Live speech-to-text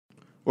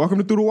Welcome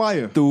to Through the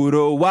Wire. Through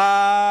the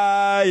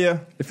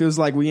Wire. It feels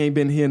like we ain't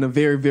been here in a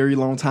very, very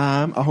long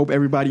time. I hope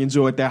everybody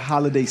enjoyed their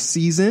holiday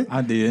season.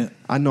 I did.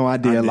 I know I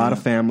did. A lot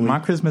of family. My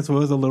Christmas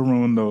was a little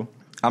ruined, though.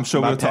 I'm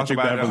sure we'll talk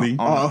about Beverly. it.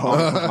 I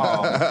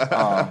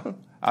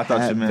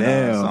thought you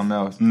meant something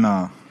else.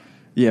 Nah.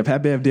 Yeah,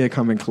 Pat Bev did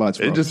come in clutch,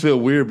 bro. It just feel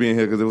weird being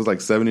here because it was like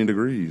 70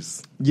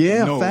 degrees.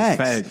 Yeah, No, facts.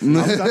 I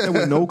was out there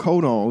with no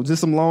coat on,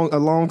 just a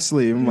long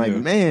sleeve. I'm like,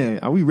 man,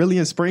 are we really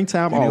in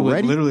springtime And already?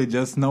 it was literally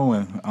just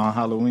snowing on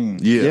Halloween.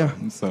 Yeah.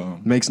 So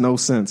Makes no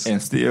sense.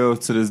 And still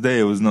to this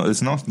day, it's no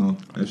snow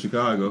in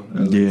Chicago.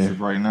 As Yeah.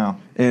 of right now.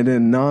 And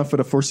then none for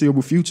the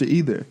foreseeable future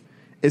either.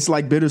 It's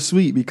like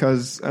bittersweet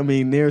because, I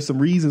mean, there's some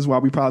reasons why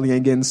we probably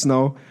ain't getting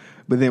snow,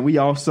 but then we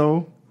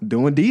also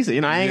doing decent.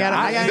 You know, I ain't got to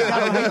hang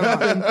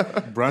up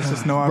and brush the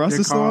snow off brush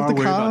the snow off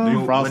the car.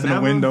 Defrosting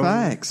the window.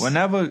 Facts.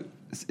 Whenever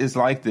it's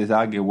like this,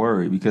 I get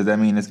worried because I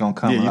mean it's gonna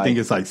come. Yeah, you like think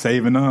it's like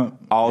saving up?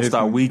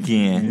 All-Star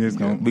Weekend? It's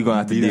gonna We're gonna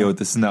have to be deal there. with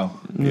the snow.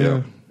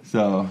 Yeah.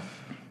 So,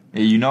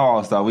 you know,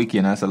 All-Star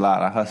Weekend, that's a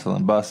lot of hustle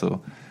and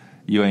bustle.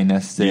 You ain't Yeah.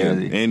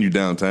 necessarily And you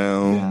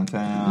downtown.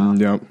 downtown,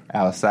 Yep.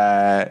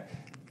 outside.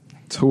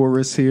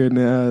 Tourists here and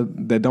there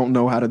that don't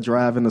know how to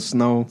drive in the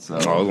snow. So, Oh,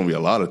 there's going to be a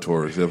lot of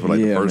tourists here for like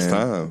the first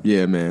time.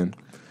 Yeah, man.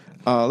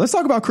 Let's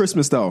talk about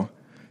Christmas, though.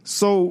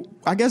 So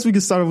I guess we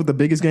can start off with the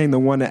biggest game, the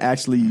one that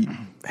actually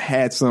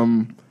had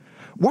some...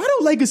 Why do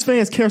Lakers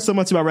fans care so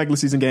much about regular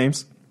season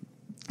games?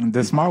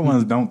 The smart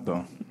ones don't,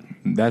 though.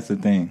 That's the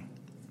thing.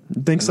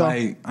 You think so?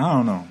 Like, I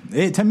don't know.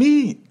 To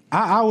me,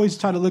 I always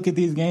try to look at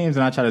these games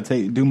and I try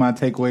to do my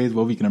takeaways,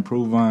 what we can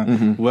improve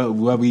on,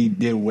 what we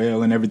did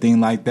well and everything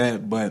like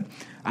that. But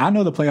I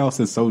know the playoffs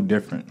is so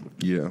different.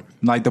 Yeah.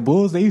 Like the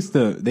Bulls, they used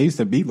to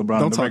beat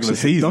LeBron in the regular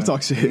season. Don't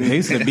talk shit. They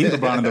used to beat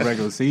LeBron in the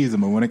regular season,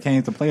 but when it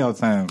came to playoff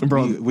time,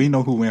 Bro, we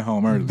know who went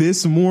home early.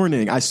 This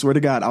morning, I swear to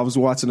God, I was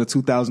watching the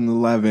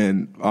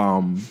 2011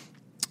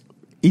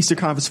 Eastern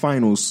Conference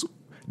Finals.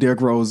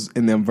 Derrick Rose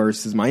and them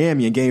versus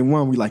Miami. In game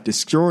one, we like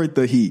destroyed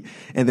the Heat,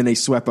 and then they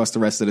swept us the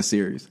rest of the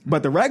series.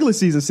 But the regular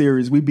season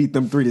series, we beat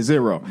them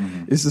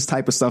 3-0. It's this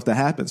type of stuff that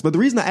happens. But the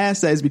reason I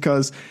asked that is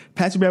because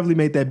Patrick Beverly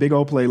made that big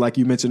old play, like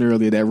you mentioned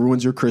earlier, that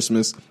ruins your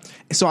Christmas.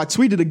 So I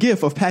tweeted a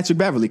gif of Patrick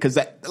Beverly because,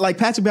 like,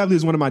 Patrick Beverly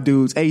is one of my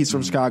dudes. A, he's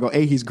from Chicago.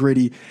 A, he's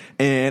gritty,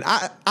 and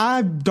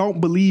I don't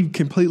believe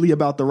completely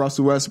about the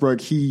Russell Westbrook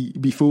he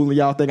be fooling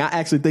y'all thing. I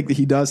actually think that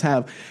he does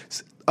have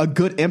a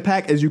good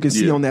impact, as you can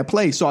see on that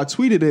play. So I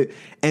tweeted it,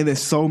 and then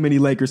so many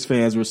Lakers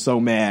fans were so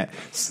mad.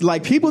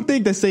 Like, people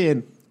think that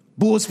saying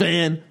Bulls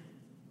fan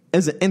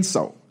is an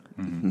insult.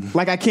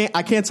 Like, I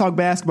can't talk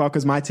basketball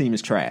because my team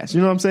is trash.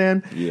 You know what I'm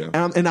saying?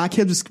 Yeah. And I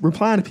kept just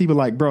replying to people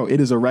like, bro, it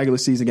is a regular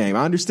season game.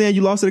 I understand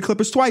you lost to the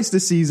Clippers twice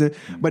this season,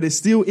 but it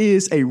still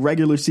is a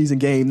regular season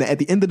game that at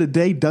the end of the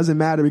day doesn't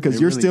matter because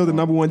you're really still the don't.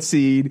 number one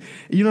seed.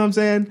 You know what I'm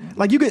saying?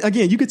 Like, you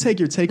could take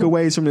your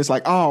takeaways from this,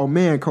 like, oh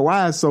man,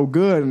 Kawhi is so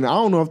good, and I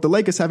don't know if the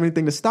Lakers have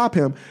anything to stop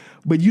him,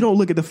 but you don't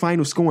look at the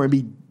final score and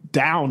be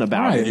down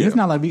about Right. it. It's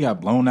not like we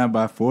got blown out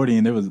by 40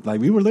 and there was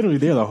like we were literally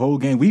there the whole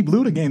game. We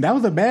blew the game. That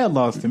was a bad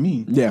loss to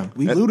me. Yeah.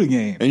 We blew the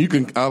game. And you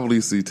can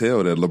obviously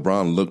tell that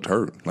LeBron looked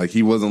hurt. Like,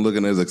 he wasn't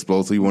looking as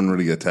explosive. He wasn't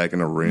really attacking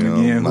the rim.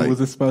 Again, like, who was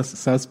the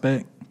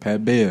suspect?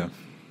 Pat Bev.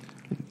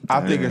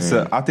 I think it's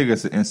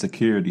an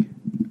insecurity,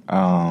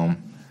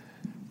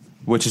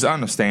 which is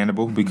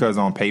understandable because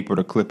on paper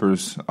the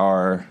Clippers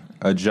are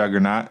a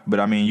juggernaut. But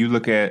I mean, you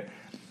look at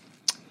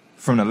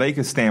from the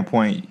Lakers'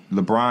 standpoint,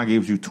 LeBron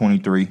gives you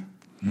 23,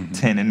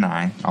 10 and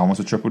 9, almost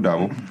a triple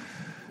double.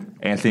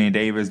 Anthony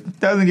Davis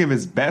doesn't give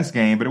his best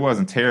game, but it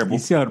wasn't terrible. He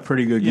still had a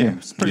pretty good game.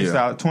 It's pretty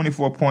solid.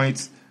 24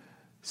 points.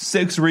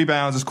 6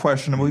 rebounds is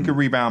questionable. He could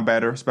rebound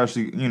better,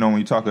 especially, you know, when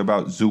you talk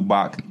about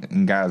Zubac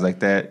and guys like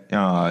that.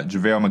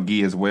 JaVale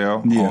McGee as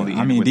well. Yeah. Only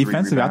I mean, with 3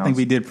 defensively, I think rebounds.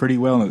 we did pretty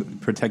well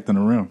at protecting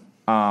the rim.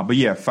 But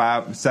yeah,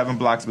 7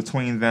 blocks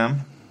between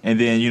them. And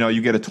then, you know,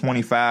 you get a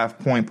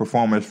 25-point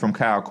performance from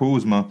Kyle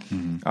Kuzma,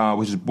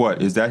 which is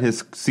what? Is that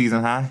his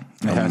season high?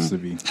 It has to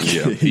be.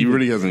 yeah, he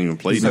really hasn't even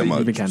played that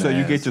much. Kinda So you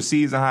ass. get your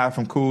season high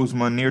from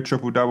Kuzma, near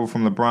triple-double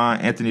from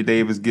LeBron. Anthony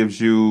Davis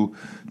gives you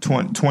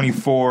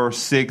 24,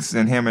 6,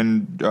 and him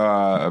and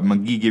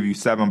McGee give you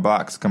 7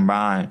 blocks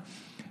combined.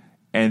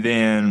 And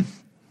then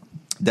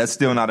that's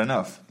still not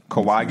enough.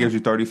 Kawhi gives you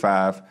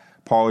 35.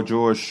 Paul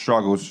George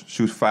struggles,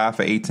 shoots 5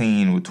 for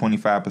 18 with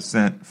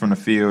 25% from the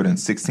field and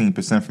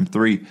 16% from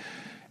 3.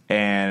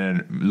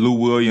 And Lou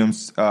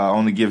Williams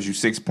only gives you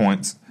 6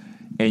 points,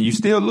 and you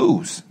still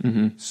lose.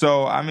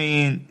 So, I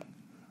mean,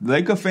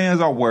 Laker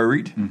fans are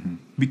worried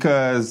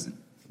because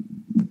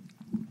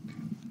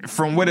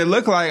from what it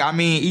looked like, I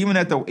mean, even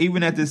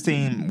at this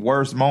team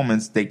worst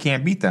moments, they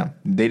can't beat them.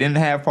 They didn't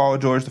have Paul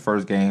George the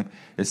first game.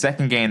 The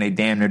second game, they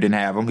damn near didn't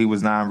have him. He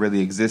was not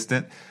really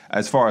existent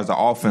as far as the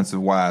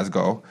offensive wise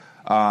go.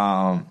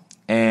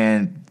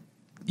 And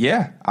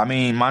yeah, I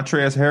mean,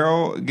 Montrezl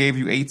Harrell gave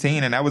you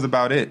 18, and that was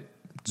about it.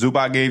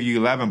 Zubac gave you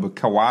 11, but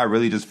Kawhi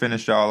really just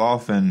finished y'all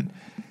off and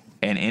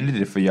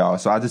ended it for y'all.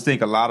 So I just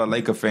think a lot of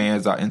Laker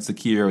fans are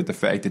insecure with the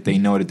fact that they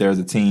know that there's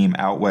a team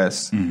out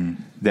west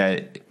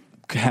that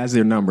has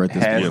their number at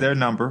this point. Has their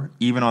number,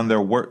 even on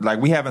their work. Like,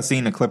 we haven't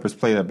seen the Clippers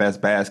play their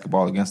best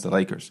basketball against the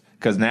Lakers.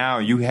 Because now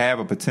you have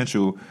a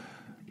potential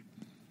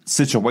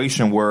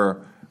situation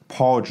where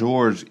Paul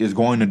George is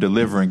going to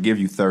deliver and give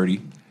you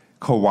 30.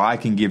 Kawhi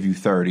can give you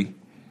 30.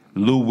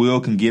 Lou Will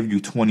can give you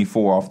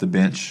 24 off the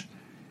bench.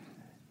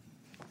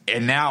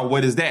 And now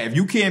what is that? If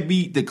you can't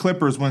beat the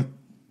Clippers when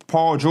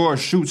Paul George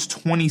shoots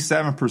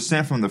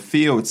 27% from the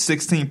field,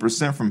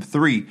 16% from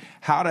three,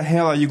 how the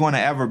hell are you going to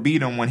ever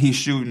beat him when he's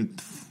shooting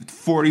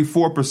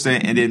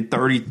 44% and then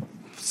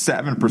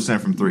 37%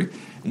 from three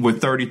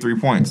with 33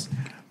 points?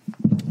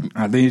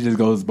 I think it just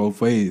goes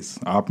both ways.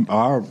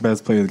 Our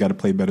best players got to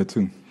play better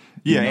too.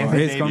 Yeah,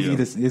 Anthony it's gonna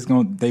Davis. be this. It's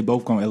gonna. They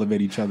both gonna elevate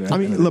each other. I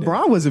mean,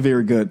 LeBron wasn't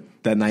very good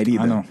that night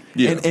either. I know.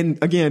 Yeah. And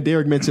again,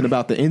 Derek mentioned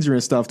about the injury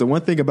and stuff. The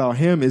one thing about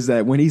him is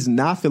that when he's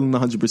not feeling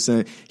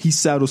 100%, he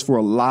settles for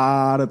a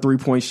lot of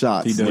 3-point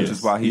shots. He does. Which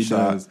is why he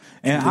shot. does.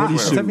 And What did he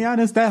to shoot? be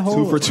honest, that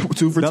whole 2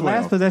 for the 12.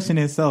 last possession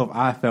itself,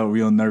 I felt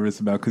real nervous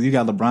about because you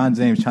got LeBron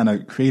James trying to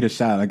create a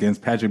shot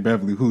against Patrick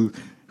Beverly, who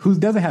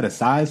doesn't have the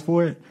size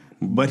for it.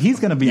 But he's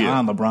going to be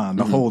on LeBron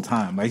the whole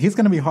time. Like, he's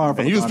going to be hard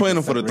for And he was LeBron playing to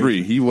him for the separate.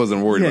 3. He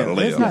wasn't worried about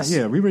a It's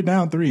layup. not, we were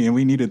down 3 and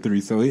we needed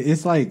 3. So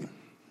it's like,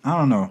 I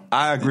don't know.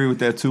 I agree with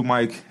that too,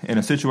 Mike. In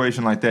a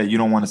situation like that, you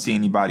don't want to see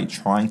anybody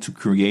trying to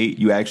create.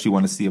 You actually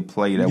want to see a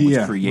play that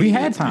was created. We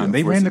had time.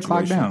 They for a ran the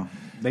clock situation. down.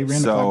 They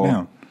ran the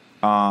clock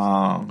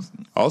down.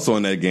 Also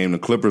in that game, the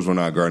Clippers were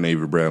not guarding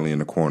Avery Bradley in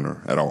the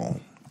corner at all.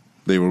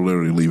 They were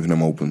literally leaving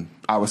him open.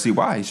 I would see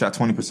why. He shot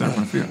 20%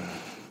 from the field.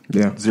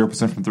 Yeah.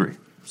 0% from three.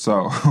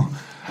 So,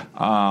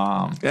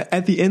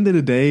 At the end of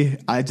the day,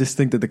 I just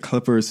think that the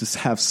Clippers just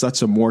have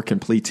such a more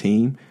complete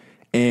team.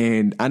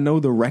 And I know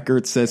the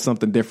record says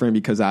something different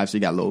because obviously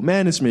you got low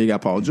management, you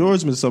got Paul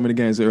George missed so many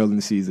games early in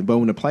the season. But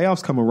when the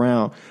playoffs come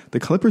around, the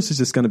Clippers is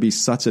just going to be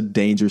such a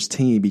dangerous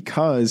team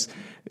because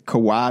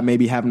Kawhi may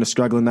be having a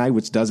struggling night,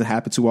 which doesn't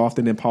happen too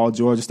often, and Paul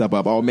George will step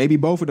up. Oh, maybe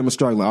both of them are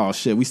struggling. Oh,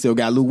 shit, we still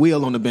got Lou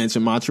Will on the bench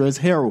and Montrezl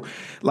Harrell.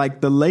 Like,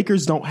 the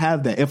Lakers don't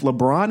have that. If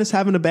LeBron is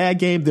having a bad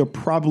game, they're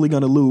probably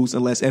going to lose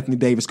unless Anthony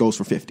Davis goes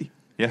for 50.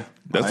 yeah.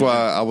 That's why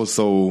I was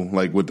so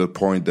like with the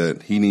point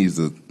that he needs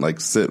to like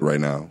sit right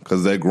now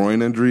because that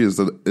groin injury is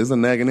a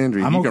nagging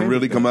injury. I'm He okay can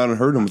really with come that. out and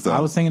hurt himself.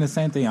 I was thinking the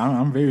same thing.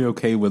 I'm very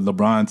okay with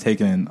LeBron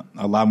taking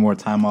a lot more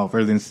time off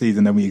early in the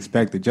season than we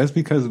expected, just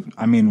because,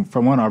 I mean,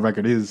 for one, our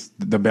record is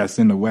the best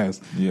in the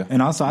West. Yeah.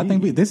 And also, I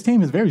think this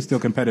team is very still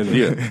competitive.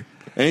 Yeah.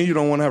 And you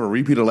don't want to have a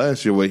repeat of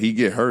last year where he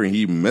get hurt and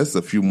he missed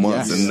a few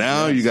months, Yes. and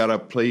now you got to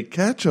play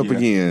catch up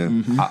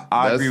again.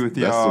 I agree with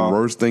That's y'all. the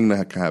worst thing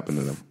that can happen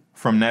to them.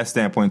 From that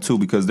standpoint too,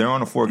 because they're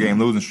on a 4-game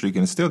losing streak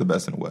and it's still the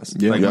best in the West.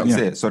 Yeah. Like Yeah. you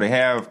said, so they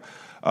have,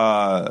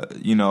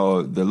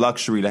 the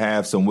luxury to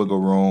have some wiggle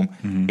room.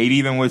 And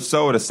even with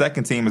the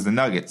second team is the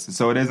Nuggets,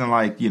 so it isn't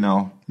like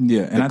Yeah,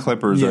 the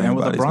Clippers. Yeah, or and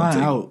with anybody's gonna LeBron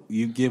take it. out,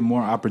 you give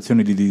more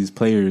opportunity to these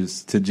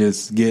players to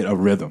just get a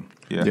rhythm.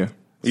 Yeah.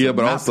 Yeah,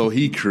 but also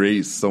he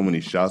creates so many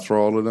shots for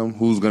all of them.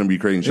 Who's going to be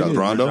creating shots? is.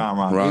 Rondo?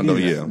 Rondo.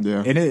 It is. Yeah.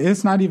 Yeah. And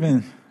it's not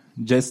even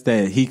just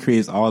that he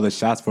creates all the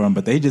shots for them,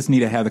 but they just need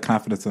to have the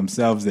confidence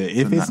themselves that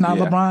if it's not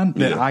yeah. LeBron,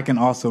 that Yeah. I can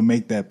also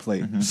make that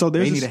play. So they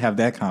there's need a- to have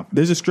that confidence.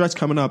 There's a stretch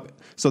coming up.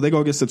 So they go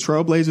against the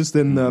Trailblazers,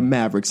 then the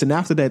Mavericks. And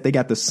after that, they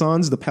got the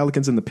Suns, the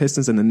Pelicans, and the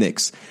Pistons, and the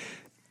Knicks.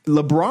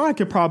 LeBron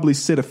could probably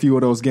sit a few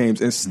of those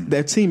games, and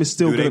their team is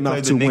still Do good they enough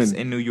play to the Knicks win.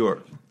 in New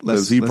York?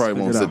 Because he probably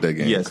figure won't it sit out. that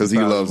game Yes, because he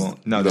probably loves.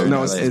 won't. No, he loves they're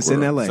No, in it's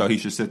in LA. So he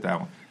should sit that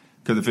one.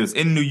 Because if it's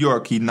in New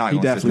York, he's not. He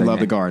gonna sit definitely that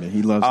loved the game. Garden.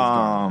 He loves his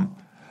Garden.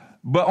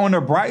 But on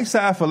the bright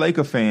side for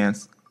Laker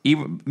fans,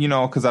 even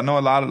because I know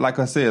a lot of, like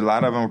I said, a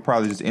lot of them are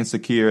probably just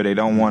insecure. They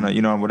don't want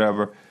to,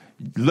 whatever.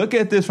 Look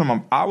at this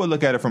I would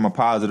look at it from a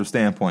positive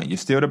standpoint. You're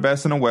still the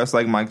best in the West,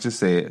 like Mike just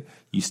said.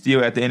 You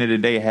still, at the end of the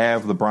day,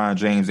 have LeBron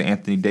James and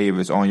Anthony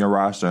Davis on your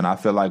roster, and I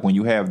feel like when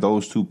you have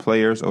those two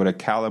players or the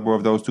caliber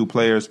of those two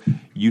players,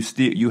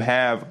 you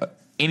have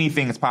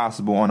anything is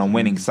possible on a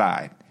winning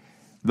side.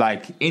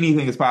 Like,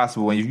 anything is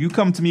possible. When you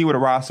come to me with a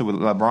roster with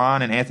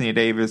LeBron and Anthony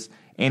Davis,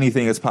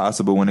 anything is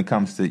possible when it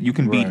comes to you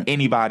can beat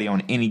anybody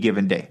on any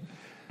given day.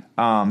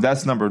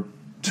 That's number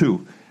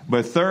 2.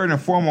 But third and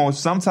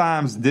foremost,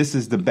 sometimes this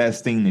is the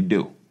best thing to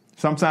do.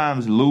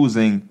 Sometimes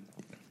losing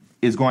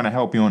is going to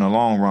help you in the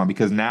long run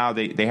because now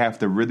they have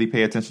to really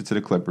pay attention to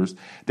the Clippers.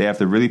 They have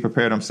to really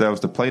prepare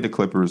themselves to play the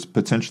Clippers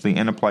potentially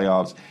in the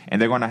playoffs.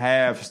 And they're going to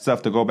have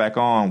stuff to go back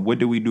on. What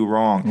do we do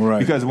wrong? Right.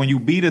 Because when you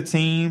beat a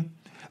team,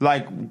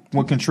 like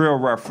when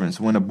Contrell referenced,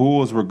 when the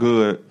Bulls were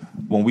good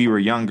when we were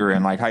younger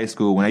in like high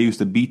school, when they used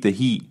to beat the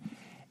Heat,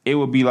 it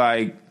would be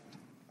like,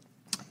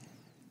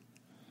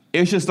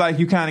 it's just like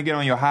you kind of get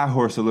on your high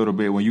horse a little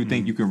bit when you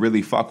think you can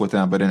really fuck with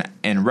them, but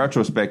in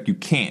retrospect, you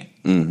can't.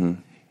 Mm-hmm.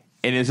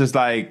 And it's just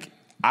like,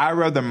 I'd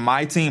rather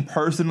my team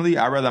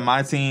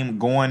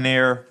going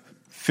there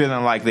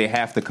feeling like they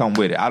have to come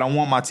with it. I don't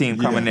want my team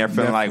coming there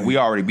feeling like we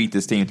already beat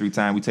this team 3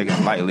 times, we take it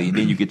lightly, and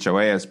then you get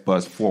your ass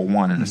buzzed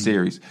 4-1 in the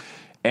series.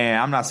 And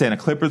I'm not saying the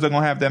Clippers are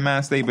going to have that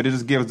mind state, but it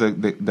just gives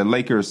the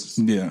Lakers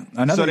so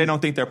they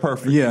don't think they're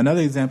perfect. Yeah,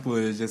 another example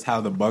is just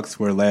how the Bucks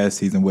were last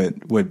season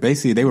with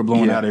basically they were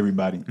blowing out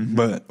everybody. Mm-hmm.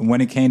 But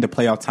when it came to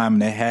playoff time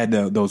and they had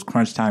those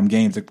crunch time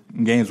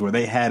games where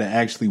they had to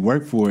actually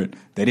work for it,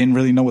 they didn't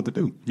really know what to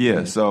do.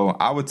 Yeah, so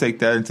I would take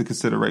that into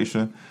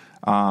consideration.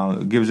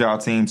 Gives y'all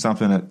team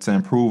something to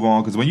improve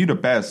on, because when you're the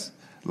best,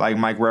 like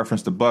Mike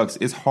referenced the Bucks,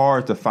 it's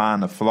hard to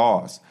find the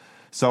flaws.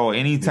 So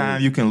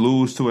anytime you can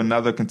lose to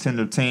another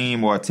contender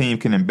team or a team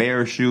can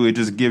embarrass you, it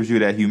just gives you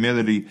that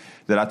humility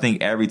that I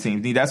think every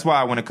team needs. That's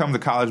why when it comes to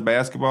college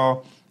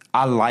basketball,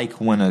 I like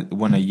when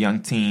a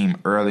young team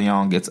early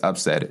on gets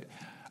upsetted.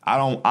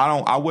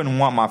 I wouldn't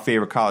want my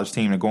favorite college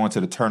team to go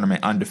into the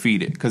tournament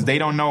undefeated, because they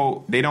don't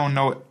know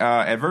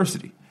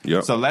adversity.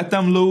 Yep. So let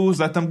them lose.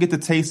 Let them get the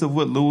taste of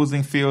what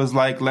losing feels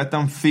like. Let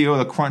them feel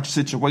the crunch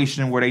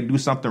situation where they do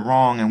something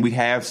wrong and we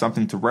have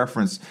something to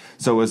reference.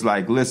 So it's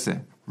like,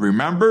 listen,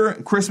 remember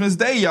Christmas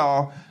Day,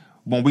 y'all,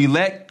 when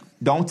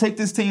don't take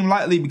this team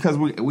lightly, because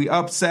we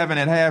up 7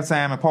 at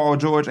halftime and Paul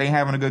George ain't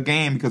having a good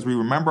game, because we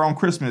remember on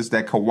Christmas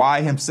that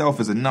Kawhi himself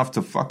is enough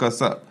to fuck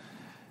us up.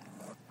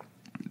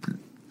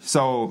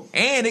 So,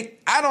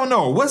 I don't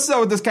know. What's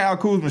up with this Kyle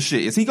Kuzma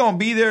shit? Is he going to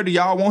be there? Do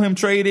y'all want him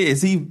traded?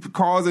 Is he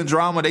causing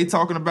drama? They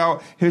talking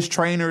about his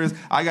trainers.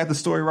 I got the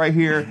story right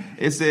here.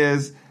 It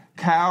says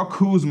Kyle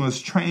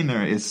Kuzma's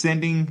trainer is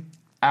sending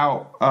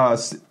out, I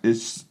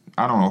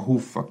don't know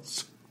who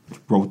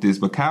wrote this,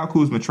 but Kyle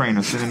Kuzma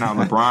trainer sending out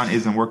LeBron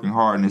isn't working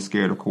hard and is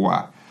scared of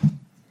Kawhi.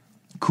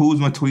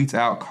 Kuzma tweets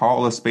out,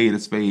 call a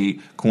spade,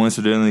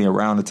 coincidentally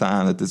around the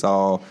time that this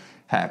all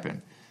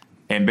happened.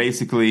 And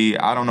basically,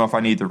 I don't know if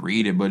I need to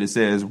read it, but it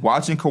says,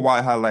 watching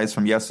Kawhi highlights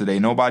from yesterday,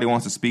 nobody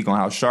wants to speak on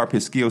how sharp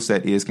his skill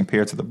set is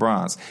compared to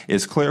LeBron's.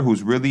 It's clear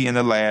who's really in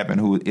the lab and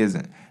who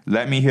isn't.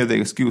 Let me hear the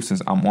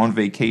excuses. I'm on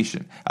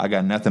vacation. I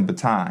got nothing but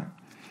time.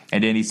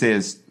 And then he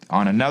says,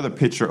 on another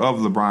picture of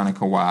LeBron and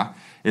Kawhi,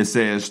 it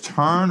says,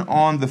 turn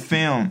the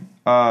film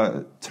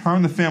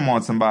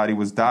on somebody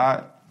was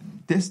died.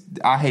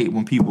 I hate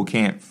when people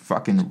can't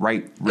fucking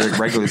write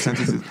regular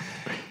sentences.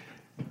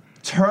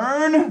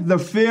 Turn the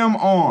film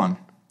on.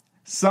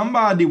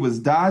 Somebody was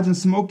dodging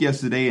smoke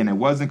yesterday, and it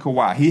wasn't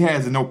Kawhi. He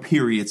has no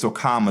periods or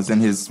commas in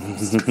his,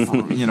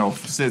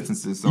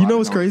 sentences. So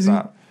what's crazy?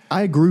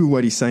 I agree with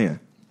what he's saying.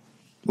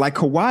 Like,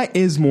 Kawhi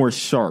is more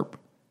sharp.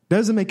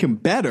 Doesn't make him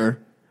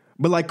better.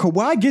 But like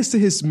Kawhi gets to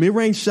his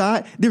mid-range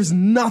shot, there's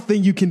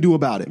nothing you can do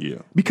about it. Yeah.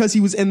 Because he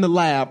was in the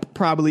lab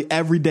probably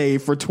every day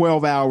for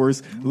 12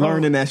 hours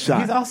learning that shot.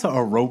 He's also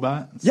a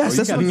robot. Yes,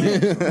 that's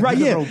what right,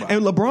 yeah.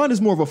 And LeBron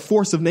is more of a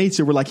force of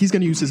nature where like he's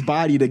going to use his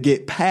body to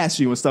get past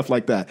you and stuff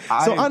like that.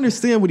 So I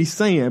understand what he's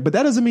saying, but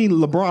that doesn't mean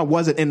LeBron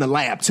wasn't in the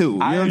lab too. You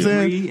know what I'm saying?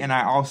 I agree, and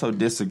I also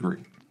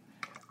disagree.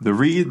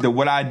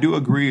 What I do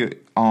agree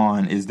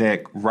on is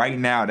that right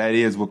now that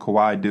is what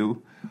Kawhi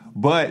do.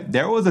 But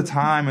there was a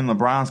time in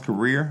LeBron's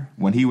career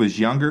when he was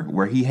younger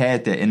where he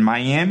had that. In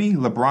Miami,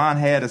 LeBron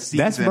had a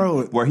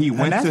season where he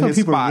went to his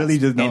spots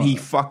really and he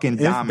fucking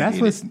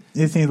dominated. That's what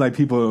it seems like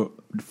people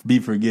be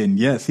forgetting.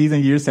 Yes, he's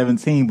in year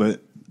 17,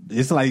 but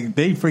it's like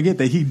they forget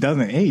that he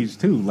doesn't age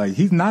too. Like,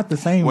 he's not the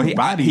same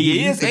body.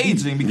 He is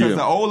aging because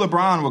the old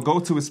LeBron would go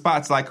to his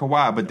spots like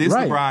Kawhi, but this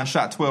LeBron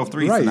shot 12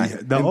 threes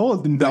tonight. The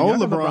old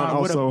LeBron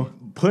also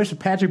pushed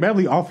Patrick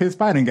Beverly off his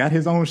spot and got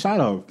his own shot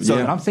off.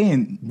 So I'm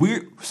saying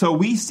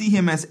we see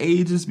him as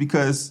ages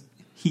because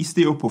he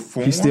still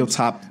performs. He's still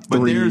top 3.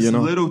 But there's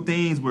little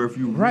things where if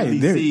you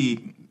really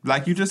see,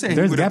 like you just said,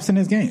 there's gaps in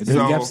his game.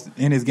 There's gaps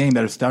in his game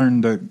that are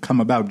starting to come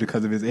about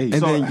because of his age.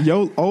 And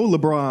then old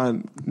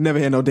LeBron never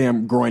had no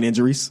damn groin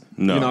injuries.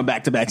 No,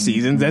 back-to-back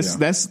seasons.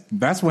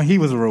 That's when he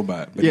was a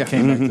robot. But he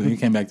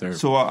came back to earth.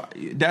 So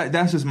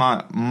that's just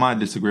my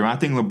disagreement. I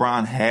think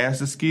LeBron has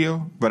the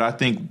skill, but I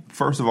think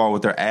first of all,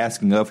 what they're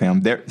asking of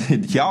him,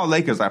 y'all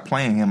Lakers are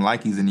playing him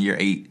like he's in year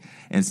 8.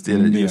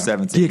 Instead of year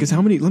 17. Yeah, because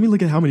let me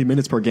look at how many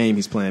minutes per game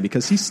he's playing,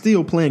 because he's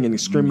still playing an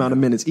extreme amount of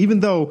minutes,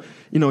 even though,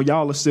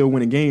 y'all are still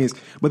winning games.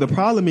 But the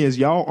problem is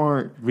y'all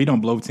aren't. We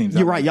don't blow teams out.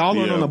 You're right. Y'all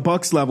aren't on a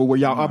Bucks level where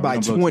y'all up by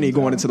 20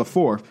 going into the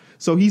fourth.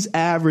 So he's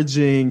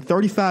averaging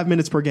 35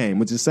 minutes per game,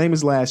 which is the same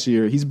as last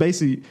year. He's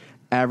basically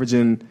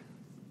averaging,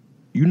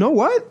 you know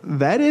what?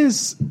 That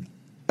is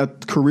a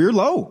career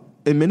low.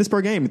 In minutes per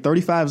game,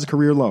 35 is a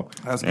career low.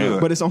 That's good.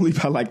 But it's only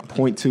by like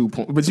 0.2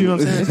 points. But you know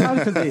what I'm saying? It's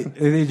probably because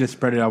they just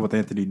spread it out with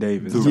Anthony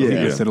Davis.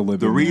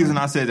 The reason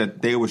I said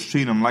that they was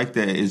treating him like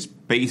that is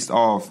based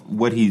off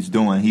what he's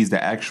doing. He's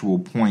the actual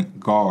point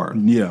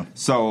guard. Yeah.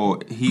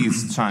 So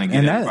he's trying to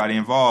get everybody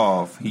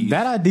involved.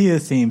 That idea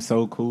seems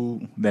so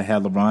cool that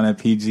had LeBron at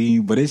PG,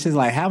 but it's just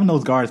like having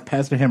those guards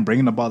pester him,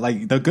 bringing the ball.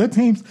 Like the good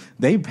teams,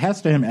 they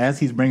pester him as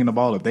he's bringing the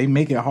ball up. They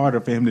make it harder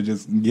for him to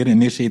just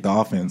initiate the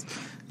offense.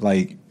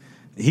 Like,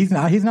 He's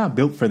not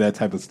built for that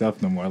type of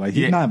stuff no more. Like,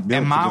 he's not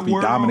built to just be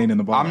dominating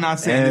the ball. I'm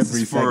not saying this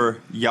is for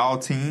y'all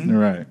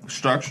team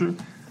structure,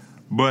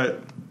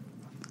 but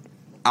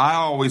I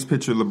always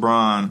picture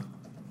LeBron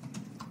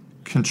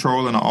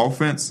controlling the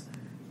offense,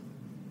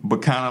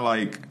 but kind of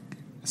like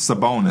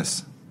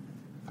Sabonis,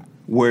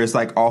 where it's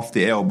like off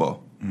the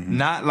elbow.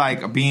 Not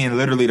like being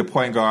literally the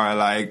point guard,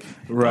 like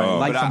Right,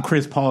 like but some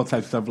Chris Paul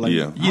type stuff. Like,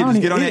 Yeah. Yeah,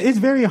 just get on it. It's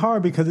very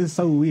hard because it's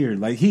so weird.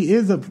 Like, he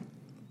is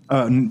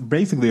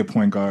basically a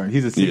point guard.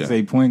 He's a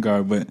 6'8" point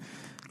guard, but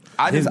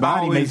his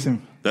body makes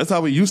him. That's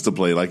how he used to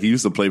play. Like, he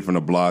used to play from the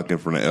block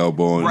and from the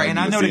elbow. right. And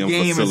I know the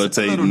game is a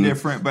little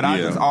different, but I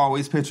Yeah. just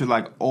always picture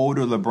like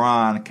older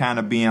LeBron kind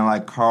of being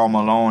like Karl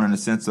Malone in the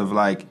sense of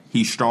like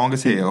he's strong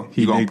as hell.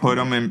 He's gonna put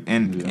him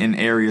in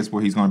areas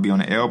where he's gonna be on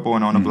the elbow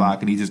and on the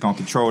block, and he's just gonna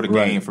control the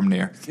game from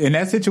there. And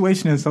that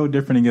situation is so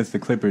different against the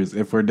Clippers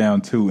if we're down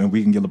 2 and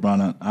we can get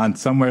LeBron on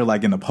somewhere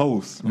like in the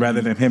post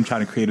rather than him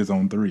trying to create his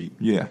own 3.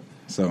 Yeah.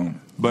 So,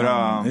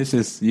 But it's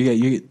just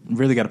you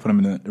really got to put him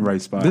in the right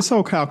spot. This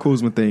whole Kyle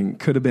Kuzma thing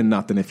could have been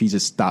nothing if he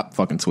just stopped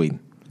fucking tweeting.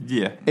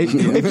 yeah. If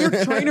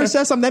your trainer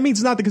says something, that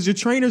means nothing because your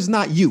trainer's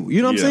not you.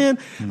 You know what I'm saying?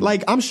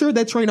 Like, I'm sure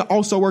that trainer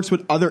also works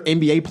with other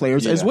NBA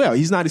players as well.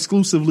 He's not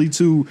exclusively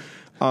to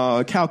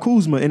Kyle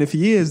Kuzma. And if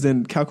he is,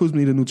 then Kyle Kuzma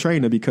need a new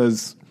trainer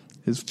because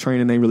his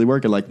training ain't really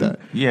working like that.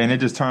 Yeah, and it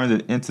just turns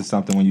it into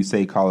something when you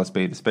say call a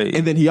spade a spade.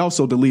 And then he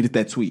also deleted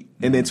that tweet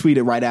and then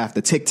tweeted right after,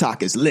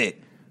 TikTok is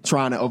lit.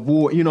 Trying to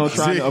avoid,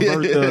 trying to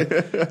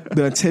avert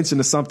the attention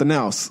to something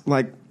else.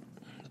 Like,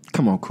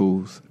 come on,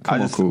 Kuz.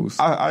 Come on,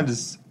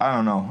 Kuz. I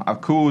don't know.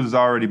 Kuz has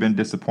already been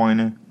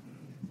disappointing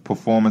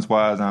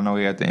performance-wise. I know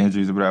he had the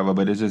injuries or whatever,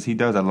 but it's just he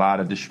does a lot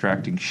of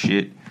distracting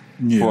shit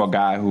for a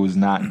guy who's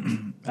not.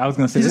 I was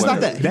going to say, He's not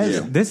that.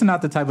 This is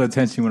not the type of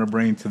attention you want to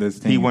bring to this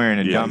team. He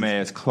wearing the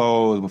dumbass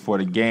clothes before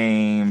the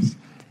games.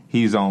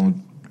 He's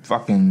on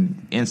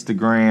fucking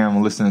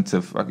Instagram listening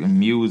to fucking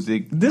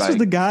music. This was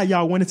the guy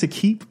y'all wanted to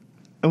keep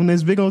on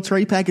this big old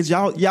trade package.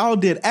 Y'all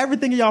did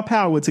everything in y'all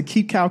power to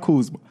keep Kyle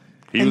Kuzma.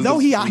 And though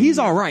he's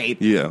all right,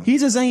 he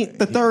just ain't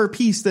the third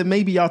piece that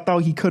maybe y'all thought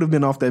he could have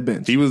been off that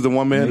bench. He was the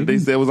one man that they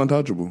said was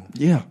untouchable.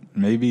 Yeah.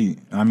 Maybe.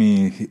 I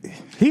mean,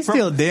 he's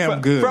still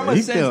damn good. From a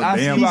He's sense, still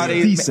damn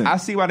decent. I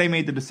see why they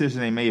made the decision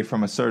they made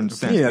from a certain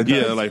sense.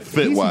 Yeah, Like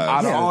fit-wise.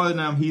 Out of all of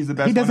them, he's the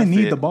best. He doesn't one to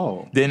need fit. the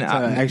ball. Then to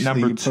actually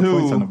number put points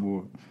on the 2,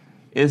 board.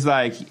 it's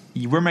like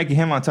we're making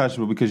him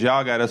untouchable because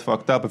y'all got us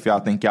fucked up if y'all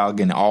think y'all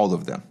getting all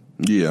of them.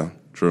 Yeah,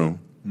 true.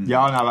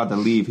 Y'all not about to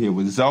leave here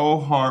with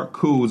Zoe Hart,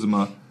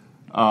 Kuzma,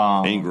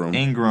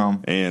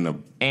 Ingram, and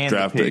a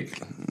draft the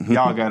pick.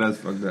 Y'all got us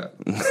fucked up.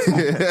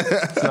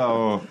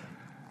 So,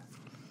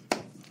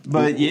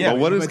 but yeah. But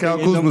what is Kyle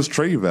Kuzma's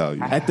trade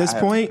value? At this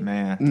point,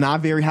 man.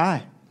 not very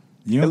high.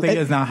 You don't think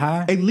it's not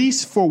high? At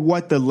least for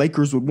what the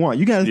Lakers would want.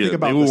 You got to think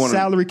about the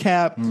salary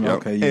cap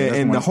Okay, yeah, that's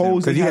and one the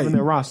holes step. they 'Cause have in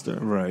their roster.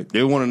 Right.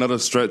 They want another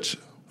stretch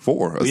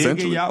 4,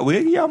 essentially.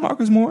 We'll get y'all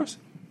Marcus Morris.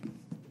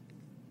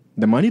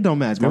 The money don't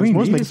match. Marcus we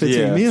Morris need making 15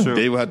 Yeah, mil. true.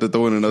 They would have to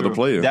throw in another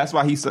player. That's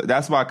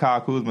why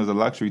Kyle Kuzma is a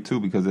luxury too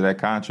because of that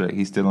contract.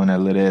 He's still on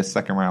that little ass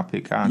second round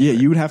pick contract. Yeah,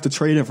 you would have to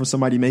trade him for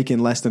somebody making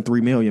less than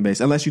 $3 million,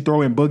 basically, unless you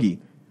throw in Boogie,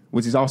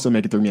 which is also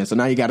making $3 million. So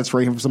now you got to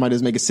trade him for somebody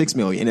that's making $6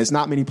 million, and there's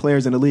not many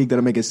players in the league that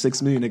are making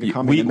 $6 million that can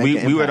come in and make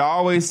an we would impact.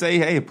 always say,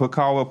 hey, put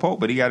Caldwell Pope,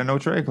 but he got a no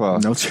trade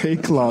clause. No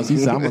trade clause. He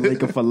said, "I'm a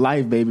Laker for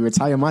life, baby.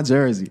 Retire my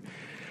jersey."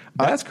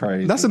 That's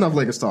crazy. That's enough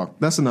Lakers talk.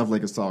 That's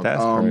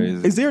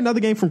crazy. Is there another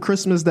game from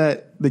Christmas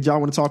that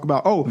y'all want to talk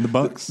about? Oh, The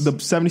Bucks. The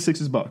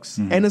 76ers Bucks.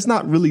 And it's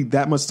not really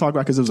that much to talk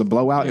about because it was a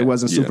blowout. It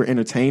wasn't super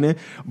entertaining.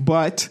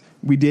 But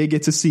we did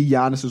get to see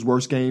Giannis's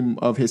worst game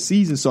of his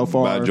season so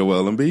far. By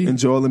Joel Embiid. And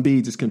Joel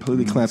Embiid just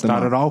completely clamped him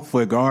Started out. off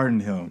with guarding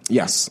him.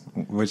 Yes.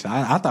 Which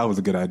I thought was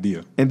a good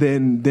idea. And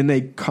then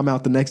they come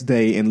out the next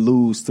day and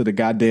lose to the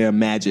goddamn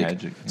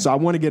Magic. Yeah. So I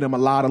want to give them a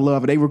lot of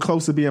love. They were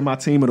close to being my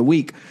team of the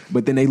week,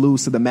 but then they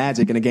lose to the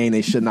Magic in a game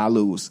they should not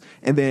lose.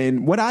 And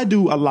then what I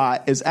do a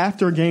lot is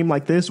after a game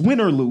like this, win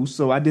or lose,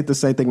 so I did the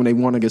same thing when they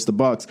won against the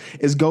Bucks,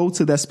 is go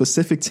to that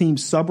specific team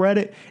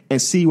subreddit and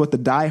see what the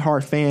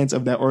diehard fans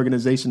of that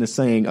organization is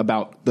saying about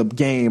the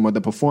game or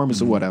the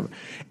performance or whatever.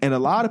 And a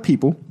lot of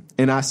people,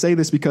 and I say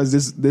this because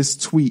this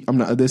tweet,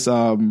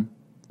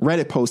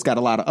 Reddit post got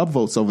a lot of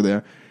upvotes over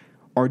there,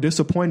 are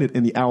disappointed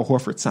in the Al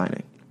Horford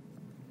signing.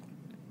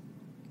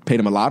 Paid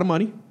him a lot of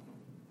money,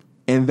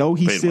 and though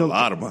he's still a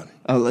lot of money,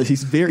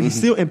 he's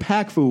still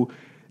impactful.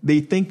 They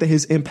think that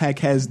his impact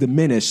has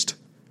diminished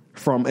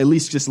from at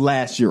least just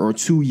last year or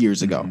 2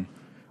 years ago.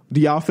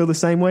 Do y'all feel the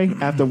same way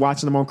after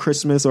watching them on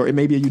Christmas, or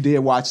maybe you did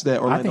watch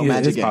that Orlando I think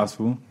Magic it's game?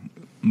 possible,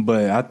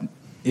 but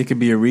it could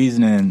be a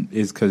reason, and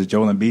it's because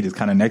Joel Embiid is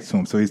kind of next to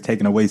him, so he's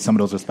taking away some of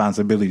those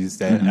responsibilities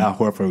that Al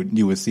Horford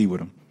you would see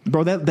with him.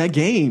 Bro, that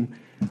game,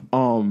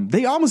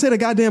 they almost had a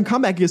goddamn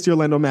comeback against the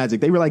Orlando Magic.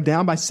 They were like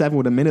down by 7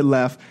 with a minute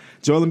left.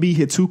 Joel Embiid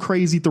hit 2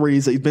 crazy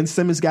threes. Ben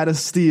Simmons got a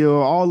steal,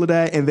 all of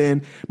that. And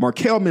then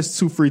Markelle missed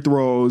 2 free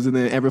throws. And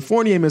then Evan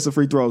Fournier missed some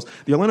free throws.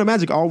 The Orlando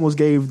Magic almost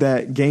gave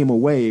that game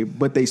away,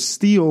 but they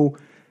still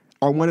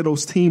are one of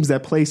those teams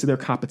that plays to their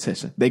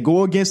competition. They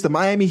go against the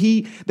Miami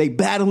Heat, they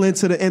battle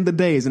into the end of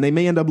days, and they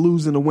may end up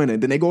losing or winning.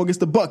 Then they go against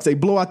the Bucks, they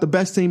blow out the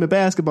best team in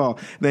basketball.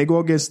 Then they go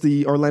against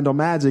the Orlando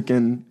Magic,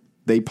 and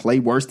they play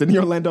worse than the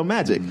Orlando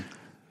Magic.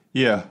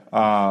 Yeah,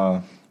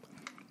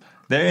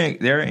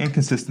 they're an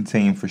inconsistent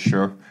team for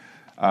sure.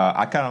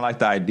 I kind of like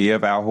the idea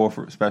of Al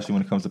Horford, especially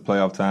when it comes to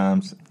playoff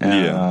times.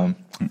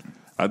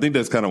 I think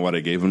that's kind of why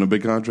they gave him a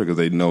big contract, because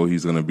they know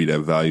he's going to be that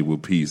valuable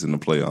piece in the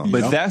playoffs.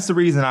 But that's the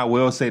reason I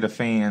will say to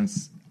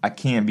fans, I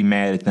can't be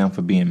mad at them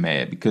for being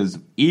mad, because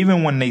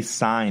even when they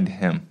signed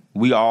him,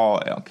 we all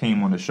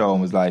came on the show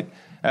and was like,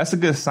 that's a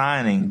good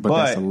signing, but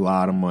that's a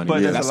lot of money.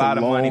 But that's a lot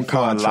of money for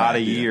contract, a lot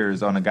of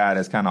years on a guy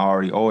that's kind of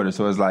already older.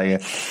 So it's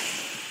like,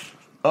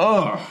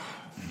 I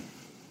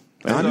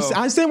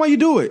understand why you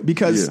do it,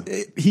 because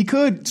he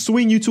could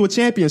swing you to a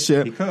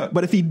championship. He could.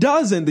 But if he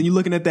doesn't, then you're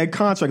looking at that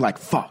contract like,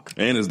 fuck.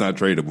 And it's not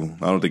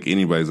tradable. I don't think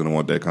anybody's going to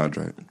want that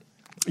contract.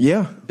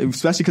 Yeah,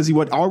 especially because he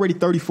was already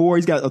 34.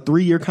 He's got a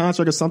 3-year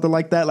contract or something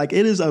like that. Like,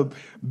 it is a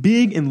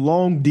big and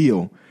long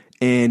deal.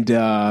 And,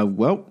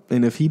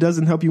 and if he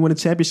doesn't help you win a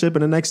championship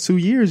in the next 2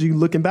 years, you're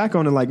looking back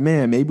on it like,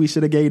 man, maybe we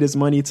should have gave this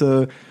money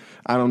to,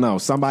 I don't know,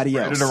 somebody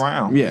else. Spread it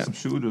around. Yeah. Some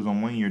shooters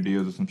on 1-year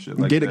deals or some shit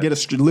like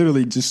that.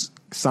 Literally just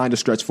signed a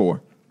stretch 4.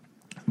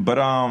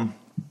 But,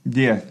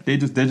 they're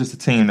just a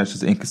team that's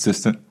just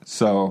inconsistent.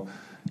 So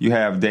you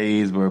have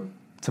days where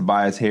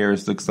Tobias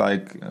Harris looks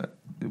like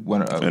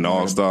an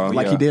all-star.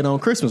 Like he did on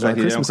Christmas, right?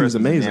 Christmas was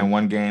amazing. In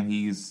one game,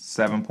 he's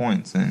 7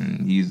 points,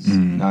 and he's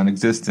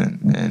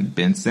non-existent. And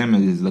Ben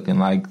Simmons is looking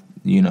like,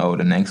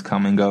 the next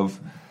coming of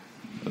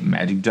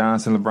Magic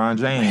Johnson, LeBron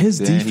James. His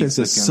defense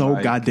is so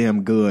like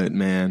goddamn good,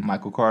 man.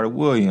 Michael Carter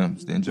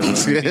Williams. Then Joel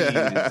Embiid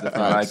is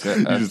like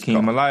a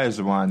Hakeem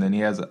Olajuwon. Then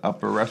he has an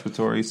upper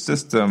respiratory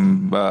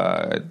system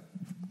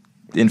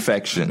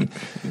infection.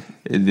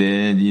 And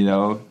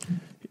then,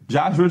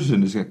 Josh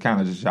Richardson is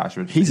kind of just Josh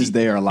Richardson. He's just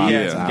there a lot. He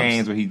has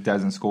games where he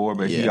doesn't score,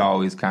 but he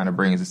always kind of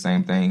brings the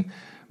same thing.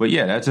 But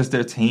yeah, that's just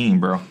their team,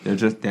 bro.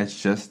 That's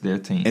just their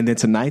team. And then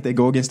tonight they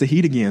go against the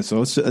Heat again,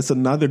 so it's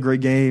another great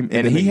game.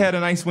 And he had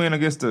a nice win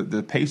against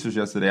the Pacers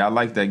yesterday. I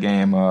like that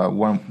game.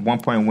 1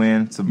 point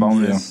win.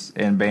 Sabonis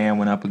and Bam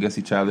went up against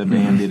each other.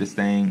 Bam did his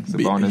thing.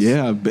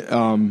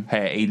 Sabonis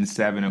had 8 and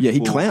 7.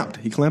 He clamped.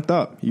 He clamped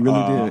up. He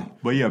really did.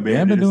 But yeah,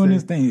 Bam been doing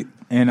his thing.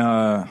 And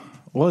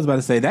what I was about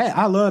to say, that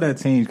I love that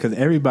team because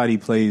everybody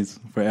plays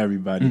for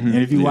everybody. And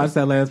if you watch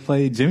that last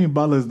play, Jimmy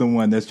Butler's the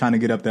one that's trying to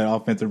get up that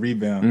offensive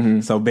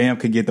rebound so Bam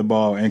could get the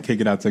ball and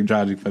kick it out to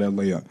Dragic for that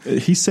layup.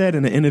 He said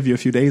in an interview a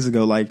few days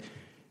ago, like,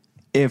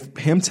 if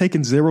him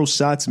taking 0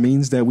 shots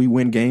means that we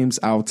win games,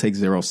 I'll take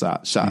 0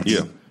 shots.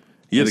 Yeah.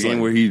 He had a game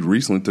where he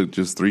recently took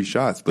just 3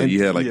 shots, but he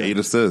had 8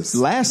 assists.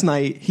 Last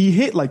night, he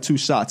hit like 2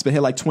 shots, but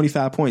had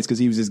 25 points because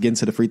he was just getting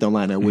to the free throw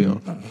line at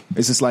will.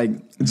 It's just like,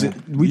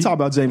 we talk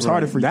about James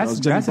Harden free throws.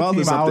 That's a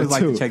team I always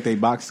like to check their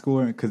box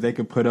score because they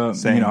could put up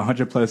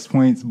 100-plus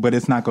points, but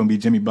it's not going to be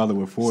Jimmy Butler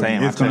with 40.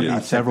 It's going to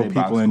be several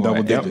people in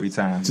double digits. Every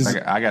time.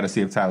 I got to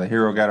see if Tyler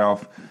Hero got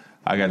off.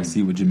 I got to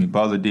see what Jimmy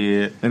Butler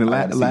did. And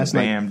last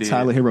night,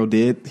 Tyler Hero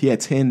did. He had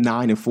 10,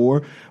 9, and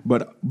 4,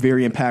 but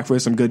very impactful.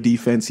 Some good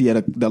defense. He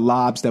had the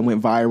lobs that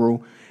went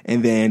viral.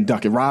 And then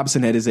Duncan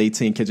Robinson had his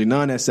 18, Kendrick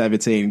Nunn had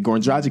 17.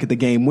 Goran Dragic had the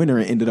game winner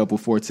and ended up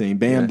with 14.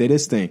 Bam did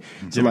his thing.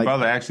 Jimmy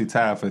Butler actually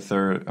tied for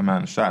third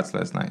amount of shots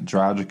last night.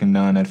 Dragic and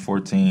Nunn at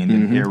 14,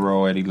 then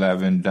Hero at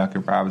 11,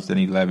 Duncan Robinson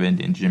 11,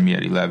 then Jimmy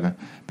at 11,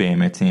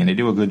 Bam at 10. They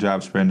do a good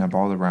job spreading that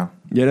ball around.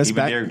 Yeah, that's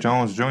even Derrick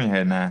Jones Jr.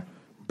 had 9.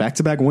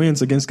 Back-to-back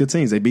wins against good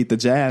teams. They beat the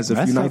Jazz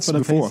a few nights for the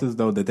before. Pacers,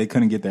 though, that they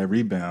couldn't get that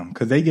rebound.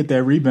 Because they get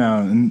that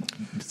rebound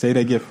and say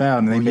they get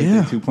fouled and they make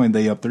that 2 point,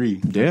 they up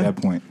 3 at that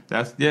point.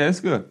 That's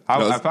good.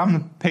 If I'm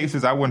the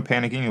Pacers, I wouldn't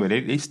panic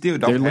anyway. They still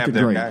don't have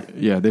their guy.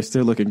 Yeah, they're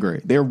still looking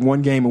great. They're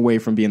 1 game away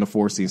from being a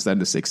 4 seed instead of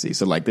the 6 seed.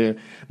 So,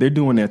 they're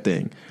doing their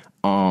thing.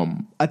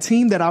 A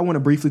team that I want to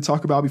briefly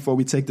talk about before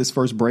we take this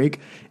first break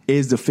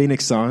is the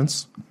Phoenix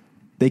Suns.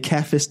 They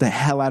catfished the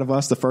hell out of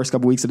us the first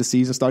couple weeks of the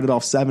season. Started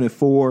off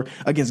 7-4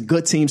 against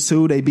good teams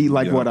too. They beat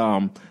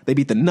they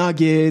beat the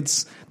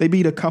Nuggets. They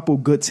beat a couple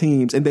good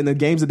teams, and then the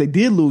games that they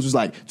did lose was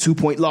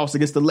 2-point loss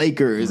against the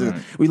Lakers. Right.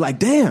 And we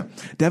damn,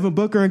 Devin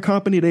Booker and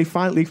company. They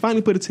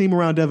finally put a team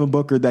around Devin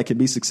Booker that can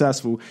be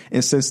successful.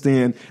 And since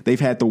then, they've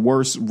had the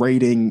worst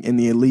rating in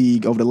the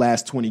league over the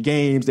last 20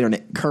 games. They're in a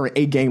current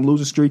 8-game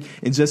losing streak.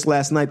 And just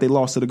last night, they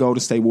lost to the Golden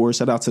State Warriors.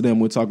 Shout out to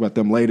them. We'll talk about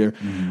them later.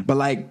 But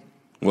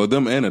well,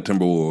 them and the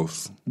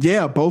Timberwolves.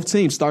 Yeah, both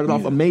teams started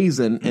off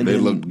amazing. And they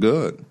looked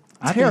good.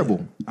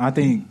 Terrible. I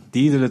think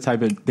these are the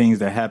type of things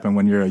that happen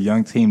when you're a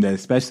young team that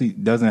especially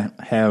doesn't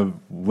have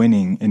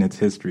winning in its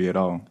history at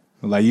all.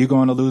 You go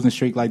on a losing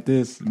streak like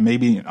this,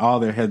 maybe all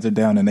their heads are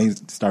down and they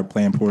start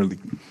playing poorly.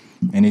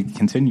 And it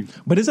continues.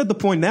 But it's at the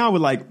point now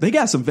where they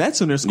got some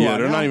vets in their squad. Yeah,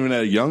 they're not even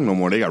that young no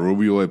more. They got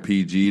Rubio at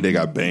PG. They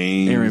got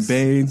Baines. Aaron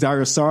Baines.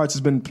 Dario Saric has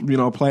been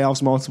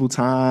playoffs multiple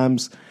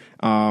times.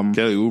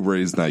 Kelly Oubre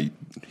is not.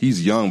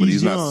 He's young, but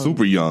he's not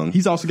super young.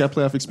 He's also got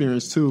playoff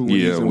experience too.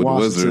 With the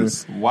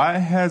Wizards. Why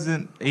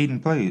hasn't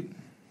Aiden played?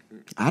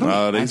 I don't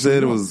know. They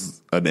said it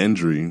was an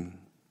injury.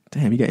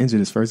 Damn, he got injured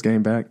his first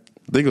game back.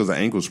 I think it was an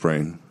ankle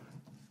sprain.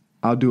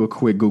 I'll do a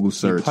quick Google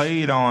search. He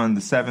played on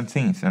the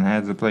 17th and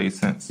hasn't played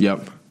since.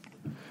 Yep.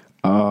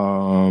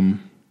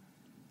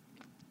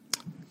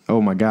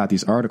 Oh my God,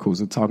 these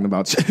articles are talking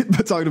about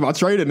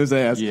trading his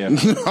ass. Yeah.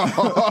 Took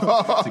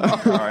a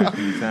car a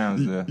few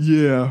times there.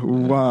 Yeah.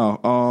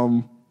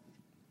 Wow.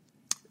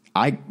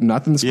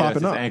 Nothing's Yeah, popping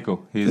it's his up.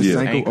 ankle. It's His his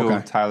ankle,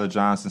 okay. Tyler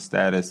Johnson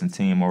status, and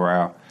team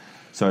morale.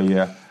 So,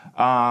 yeah.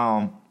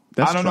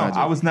 That's I don't tragic.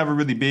 know. I was never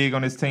really big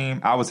on this team.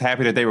 I was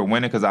happy that they were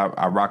winning because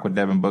I rock with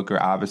Devin Booker,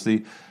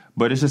 obviously.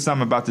 But it's just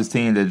something about this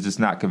team that's just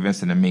not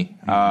convincing to me.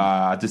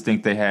 I just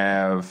think they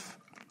have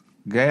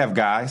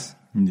guys,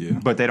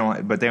 but they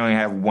only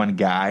have one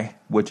guy,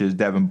 which is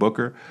Devin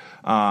Booker.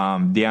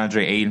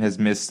 DeAndre Ayton has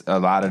missed a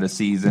lot of the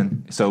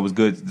season, so it was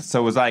good. So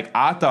it was like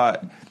I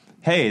thought,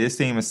 hey, this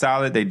team is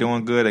solid. They're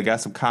doing good. They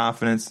got some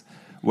confidence,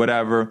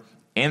 whatever.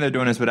 And they're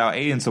doing this without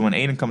Aiden. So when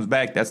Aiden comes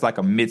back, that's like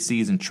a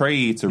mid-season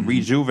trade to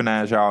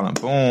rejuvenize y'all, and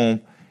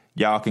boom,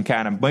 y'all can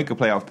kind of blink a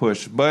playoff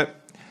push. But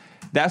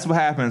that's what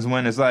happens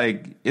when it's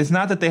like, it's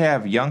not that they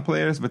have young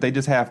players, but they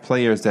just have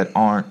players that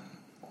aren't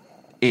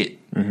it.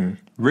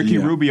 Ricky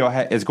Rubio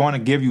is going to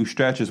give you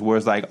stretches where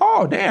it's like,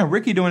 oh, damn,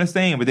 Ricky doing his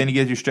thing. But then he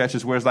gives you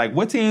stretches where it's like,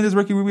 what team does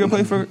Ricky Rubio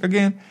play for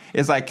again?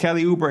 It's like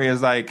Kelly Oubre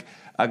is like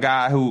a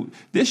guy who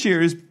this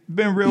year has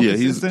been real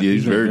consistent.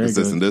 He's very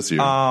consistent this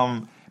year.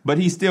 But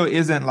he still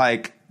isn't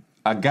like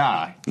a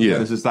guy.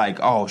 Yeah. It's just like,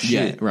 oh,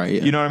 shit. Yeah, right,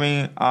 yeah. You know what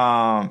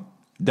I mean?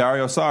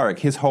 Dario Saric,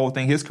 his whole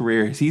thing, his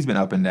career, he's been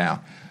up and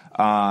down.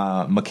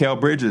 Mikal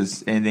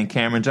Bridges and then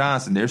Cameron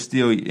Johnson, they're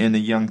still in the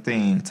young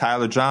thing.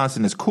 Tyler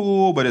Johnson is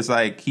cool, but it's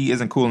like he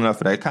isn't cool enough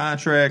for that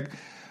contract.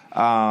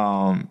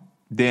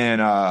 Then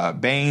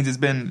Baines has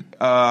been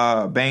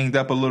banged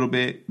up a little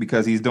bit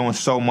because he's doing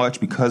so much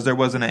because there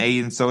wasn't an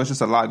Aiden. So it's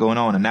just a lot going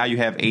on. And now you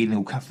have Aiden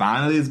who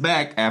finally is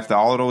back after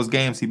all of those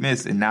games he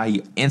missed, and now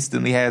he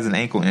instantly has an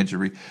ankle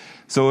injury.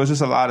 So it's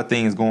just a lot of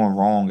things going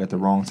wrong at the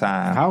wrong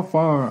time. How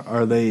far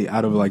are they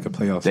out of like a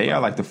playoff? They spot?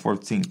 are like the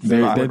 14th.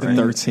 They're spot, the right?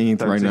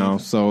 13th right now.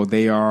 So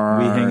they are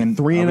We hanging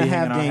 3.5 our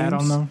hat on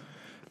games. them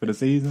for the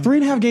season.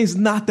 3.5 games is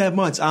not that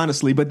much,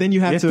 honestly. But then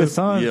you have It's to. the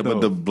Suns, yeah, though.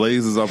 but the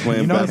Blazers are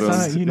playing better.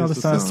 The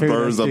Suns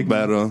Spurs are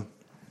better.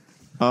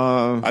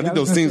 I think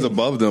those teams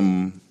above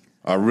them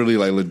are really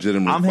like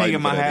legitimately. I'm fighting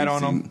hanging my for that hat eight on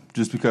seed. them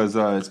just because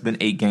it's been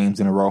 8 games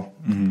in a row.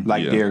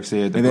 Like Yeah. Derek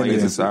said, the And then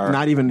Blazers it's are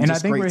not even And I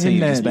just think great we're teams, hitting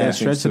just that bad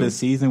stretch teams of too. the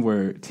season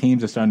where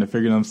teams are starting to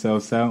figure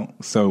themselves out.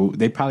 So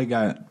they probably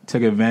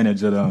took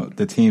advantage of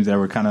the teams that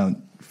were kind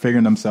of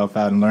figuring themselves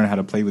out and learning how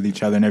to play with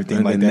each other and everything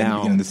And like then that at now- the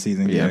beginning of the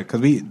season. yeah.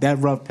 Because that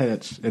rough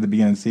patch at the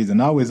beginning of the season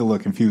always a little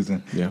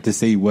confusing to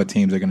see what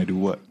teams are going to do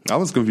what. I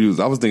was confused.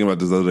 I was thinking about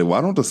this the other day.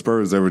 Why don't the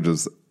Spurs ever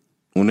just,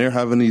 when they're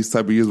having these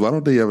type of years, why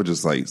don't they ever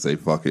just like say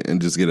fuck it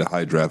and just get a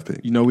high draft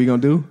pick? You know what we're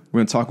going to do? We're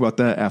going to talk about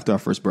that after our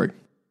first break.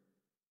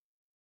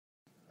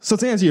 So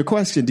to answer your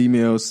question,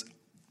 D-Mills,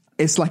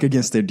 it's like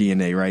against their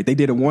DNA, right? They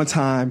did it one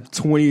time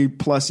 20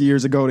 plus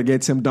years ago to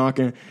get Tim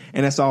Duncan,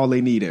 and that's all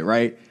they needed,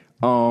 right?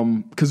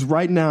 Because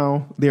right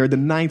now they're the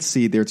 9th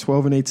seed. They're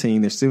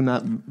 12-18. They're still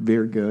not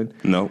very good.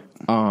 No.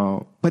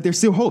 But there's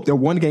still hope. They're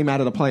one game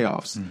out of the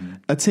playoffs.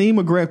 A team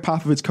of Greg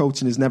Popovich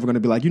coaching is never going to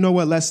be like, you know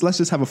what, let's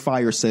just have a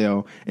fire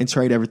sale and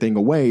trade everything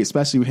away,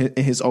 especially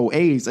in his old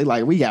age. They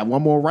like, we got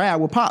one more ride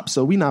with Pop,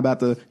 so we not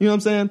about to, you know what I'm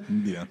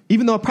saying? Yeah.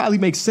 Even though it probably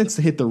makes sense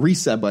to hit the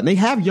reset button. They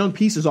have young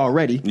pieces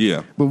already.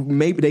 Yeah. But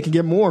maybe they can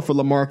get more for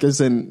LaMarcus,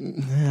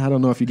 and I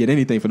don't know if you get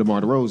anything for DeMar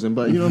DeRozan,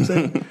 but you know what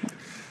I'm saying?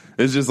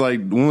 It's just like,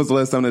 when was the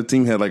last time that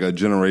team had like a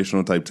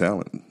generational type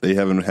talent? They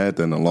haven't had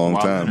that in a long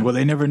time. Well,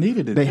 they never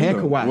needed it. They had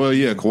either. Kawhi. Well,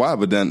 yeah, Kawhi,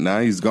 but then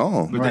now he's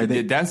gone. But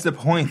Right, that's the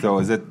point, though,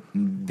 is that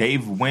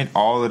they've went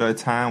all of their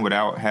time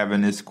without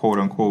having this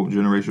quote-unquote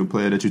generational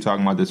player that you're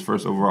talking about, this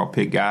first overall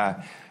pick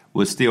guy,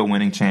 was still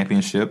winning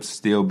championships,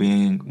 still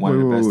being one of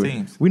the best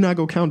teams. We're not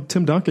going to count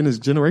Tim Duncan as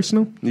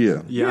generational?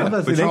 Yeah. Yeah, I was about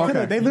to but say, y'all-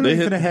 they literally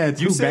they could have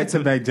had you two said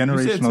Tim- back-to-back you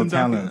said Tim generational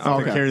Duncan.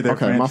 talents to carry their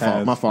Okay,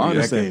 franchise. my fault. I for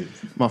understand.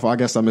 decades. My fault. I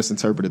guess I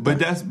misinterpreted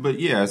that. But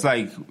yeah, it's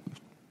like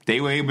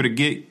they were able to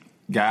get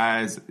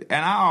guys,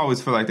 and I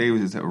always feel like they was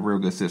just a real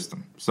good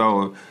system.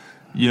 So,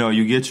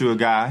 you get you a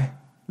guy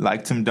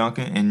like Tim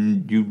Duncan,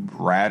 and you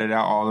ratted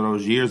out all of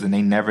those years, and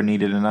they never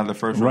needed another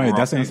first Right, overall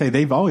that's what I'm pick. saying.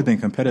 They've always been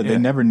competitive. Yeah.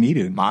 They never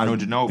needed Manu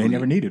Ginobili. They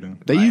never needed them.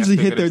 They Last usually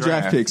pick hit of the their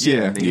draft picks,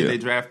 yeah. They hit their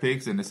draft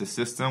picks, and it's a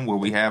system where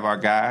we have our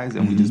guys,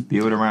 and we just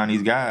build around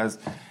these guys.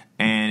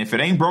 And if it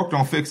ain't broke,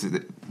 don't fix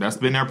it. That's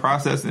been their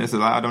process, and it's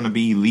allowed them to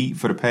be elite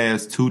for the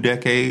past 2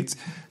 decades.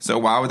 So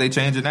why would they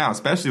change it now,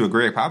 especially with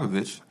Greg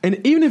Popovich? And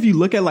even if you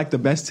look at like the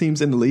best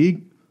teams in the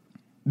league,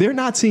 they're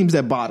not teams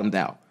that bottomed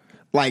out.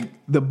 Like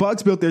the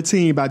Bucks built their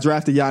team by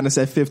drafting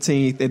Giannis at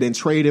 15th and then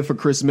traded for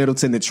Chris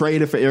Middleton, then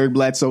traded for Eric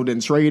Bledsoe,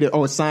 then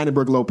signed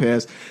Brook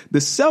Lopez. The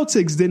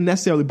Celtics didn't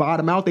necessarily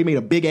bottom out. They made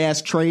a big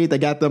ass trade that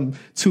got them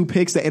 2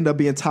 picks that end up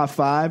being top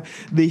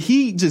 5. The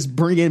Heat just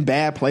bring in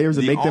bad players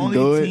and make them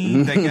good. The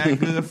only team that got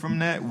good from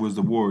that was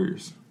the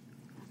Warriors.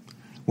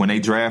 When they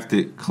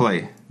drafted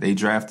Clay, they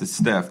drafted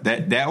Steph.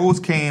 That always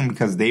came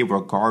because they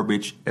were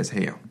garbage as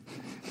hell.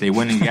 They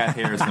went and got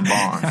Harrison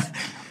Barnes.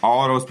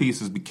 All those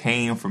pieces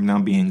came from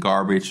them being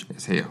garbage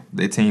as hell.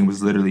 Their team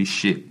was literally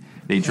shit.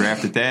 They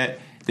drafted that.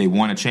 They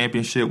won a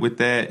championship with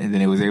that, and then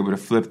they was able to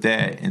flip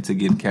that into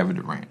getting Kevin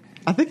Durant.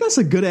 I think that's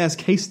a good ass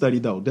case study,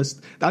 though.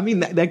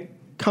 That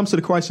comes to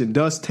the question: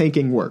 does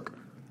tanking work?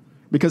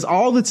 Because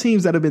all the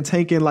teams that have been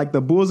tanking, like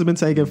the Bulls have been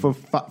tanking for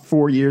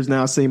 4 years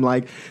now, seem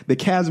like the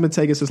Cavs have been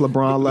taking since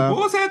LeBron left.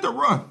 The Bulls had to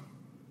run.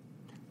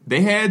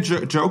 They had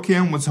Joe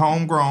Kim was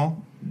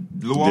homegrown.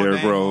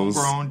 Derrick Rose.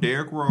 Homegrown.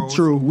 Derrick Rose.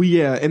 True.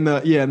 In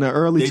the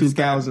early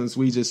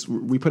 2000s,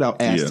 we put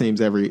out ass teams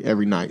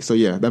every night. So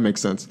yeah, that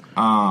makes sense.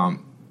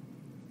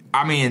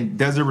 I mean,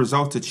 does it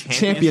result to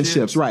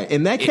championships? Right.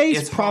 In that case,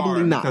 it's probably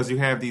hard not. Because you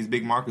have these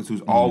big markets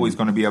who's always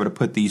going to be able to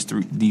put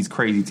these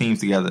crazy teams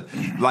together.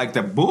 Like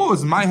the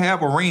Bulls might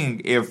have a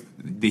ring if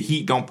the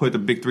Heat don't put the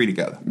big three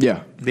together.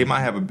 Yeah. They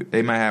might have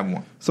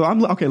one. So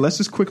let's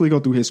just quickly go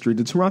through history.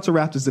 The Toronto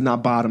Raptors did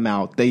not bottom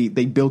out. They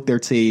built their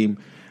team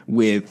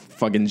with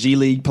fucking G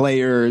League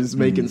players,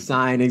 making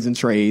signings and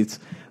trades.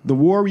 The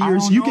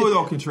Warriors, I don't know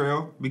though,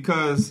 Contrell,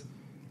 because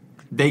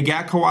they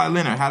got Kawhi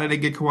Leonard. How did they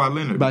get Kawhi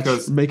Leonard?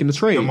 Because making the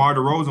trade. DeMar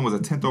DeRozan was a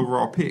 10th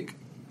overall pick.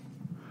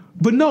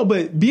 But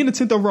being a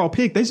 10th overall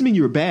pick, that doesn't mean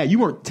you were bad. You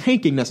weren't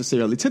tanking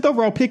necessarily. 10th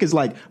overall pick is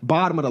like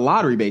bottom of the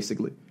lottery,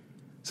 basically.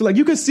 So like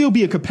you could still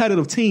be a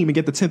competitive team and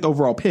get the 10th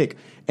overall pick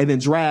and then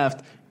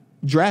draft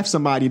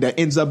somebody that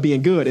ends up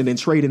being good and then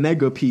trade in that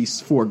good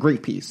piece for a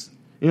great piece.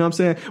 You know what I'm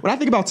saying? When I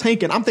think about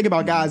tanking, I'm thinking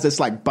about guys that's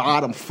like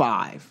bottom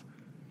 5.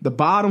 The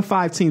bottom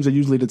 5 teams are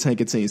usually the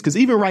tanking teams. Because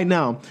even right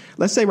now,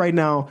 let's say right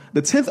now,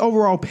 the 10th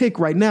overall pick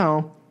right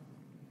now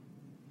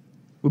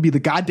would be the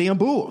goddamn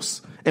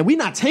Bulls. And we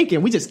not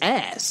tanking, we just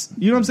ass.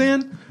 You know what I'm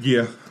saying?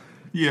 Yeah.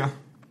 Yeah.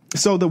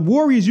 So the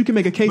Warriors, you can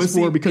make a case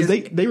see, for because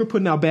they were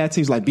putting out bad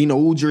teams like Bino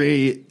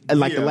Udrih and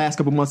like the last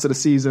couple months of the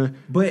season.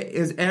 But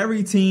is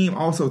every team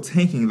also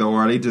tanking though,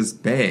 or are they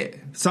just bad?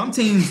 Some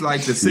teams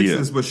like the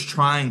Sixers was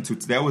trying to.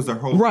 That was their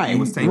whole thing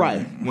was tanking.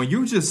 Right. When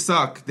you just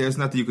suck, there's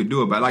nothing you can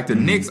do about it. Like the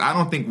Knicks, I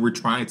don't think we're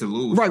trying to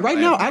lose. Right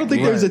now, I don't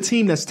think there's a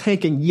team that's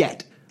tanking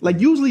yet. Like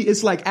usually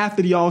it's like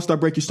after the All-Star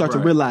break you start to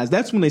realize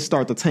that's when they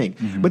start to tank.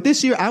 But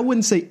this year I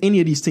wouldn't say any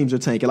of these teams are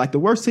tanking. Like the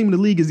worst team in the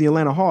league is the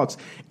Atlanta Hawks,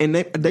 and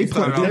they're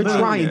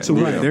trying to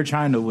win. They're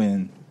trying to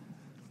win.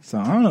 So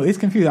I don't know. It's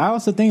confusing. I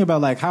also think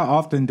about like how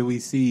often do we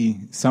see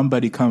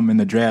somebody come in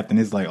the draft and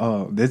it's like,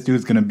 oh, this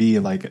dude's gonna be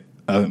like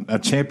a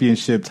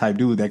championship type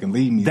dude that can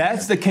lead me.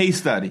 That's the case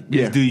study.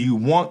 Yeah. Do you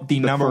want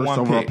the number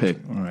one pick?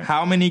 Right.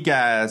 How many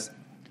guys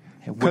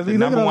with the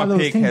number one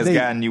pick has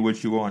gotten you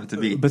what you want it to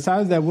be?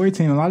 Besides that Warrior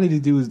team, a lot of these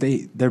dudes,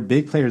 they're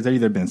big players. They've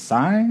either been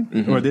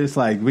signed or they're just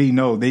like, we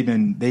know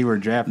they were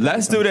drafted.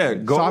 Let's do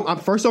that. Go. So I'm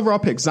first overall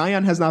pick.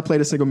 Zion has not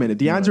played a single minute.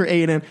 DeAndre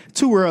Ayton,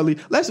 too early.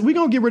 We're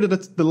going to get rid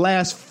of the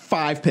last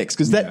 5 picks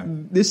because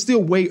it's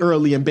still way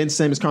early in Ben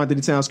Simmons, Karl Anthony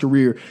Towns'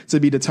 career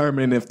to be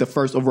determining if the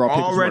first overall pick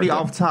already is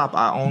off top.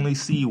 I only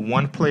see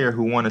one player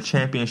who won a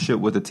championship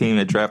with the team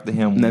that drafted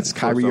him. And that's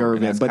Kyrie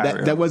Irving.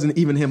 But that wasn't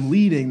even him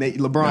leading.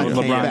 LeBron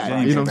came back.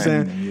 James, you know what I'm saying?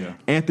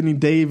 Anthony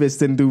Davis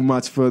didn't do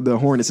much for the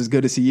Hornets as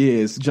good as he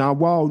is. John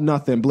Wall,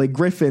 nothing. Blake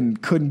Griffin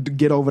couldn't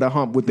get over the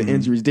hump with the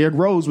injuries. Derrick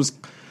Rose was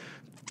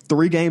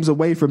 3 games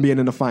away from being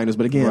in the finals.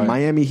 But again,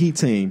 Miami Heat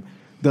team.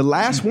 The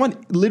last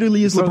one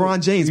literally is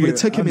LeBron James, but it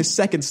took him his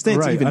second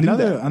stint to even do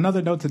that.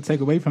 Another note to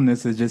take away from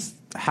this is just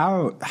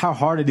how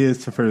hard it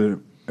is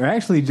or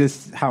actually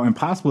just how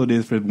impossible it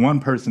is for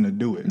one person to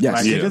do it. Yes.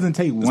 Right? It doesn't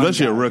take one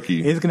especially guy. A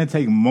rookie. It's going to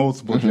take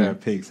multiple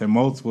draft picks and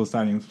multiple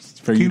signings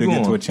for you to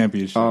get to a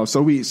championship.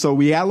 So we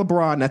had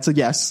LeBron. That's a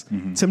yes.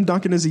 Tim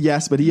Duncan is a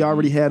yes, but he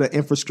already had an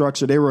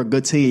infrastructure. They were a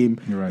good team,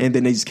 and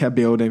then they just kept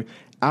building.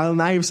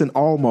 Allen Iverson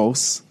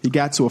almost. He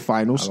got to a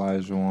finals.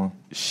 Olajuwon.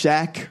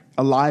 Shaq,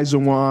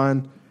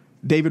 Olajuwon,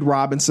 David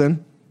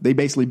Robinson. They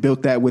basically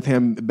built that with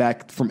him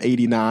back from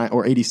 89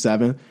 or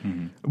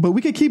 87. But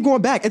we could keep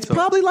going back. It's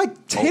probably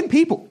like 10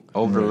 people.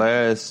 Over the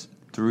last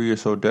 3 or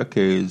so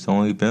decades,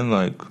 only been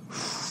like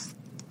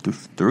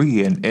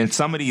 3. And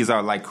some of these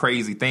are like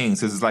crazy things.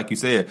 Because it's like you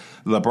said,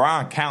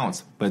 LeBron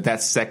counts, but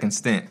that's second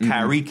stint.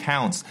 Kyrie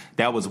counts.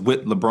 That was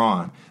with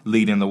LeBron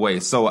leading the way.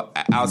 So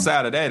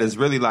outside of that, it's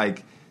really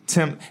like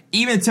Tim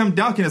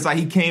Duncan is like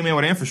he came in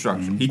with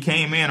infrastructure. He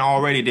came in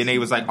already. Then they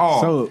was like,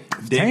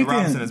 David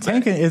Robinson is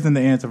back. Tanking isn't the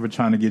answer for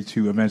trying to get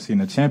you eventually in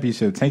a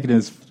championship. Tanking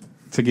is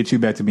to get you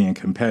back to being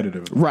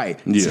competitive. Right.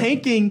 Yeah.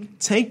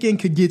 Tanking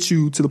could get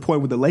you to the point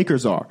where the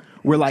Lakers are.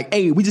 We're like,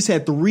 hey, we just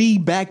had 3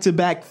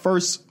 back-to-back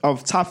first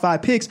of top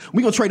 5 picks.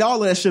 We're going to trade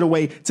all of that shit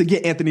away to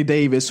get Anthony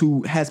Davis,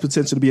 who has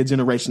potential to be a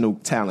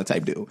generational talent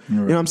type dude. Right. You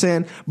know what I'm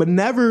saying? But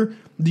never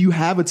do you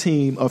have a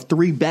team of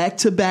 3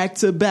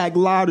 back-to-back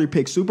lottery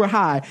picks super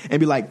high and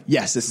be like,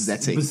 yes, this is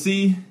that team. But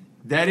see,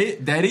 that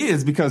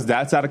is because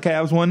that's how the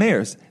Cavs won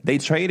theirs. They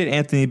traded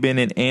Anthony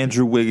Bennett,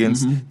 Andrew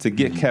Wiggins to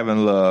get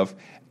Kevin Love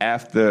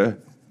after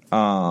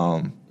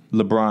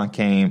LeBron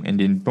came, and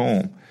then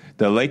boom.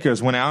 The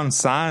Lakers went out and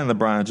signed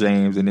LeBron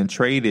James and then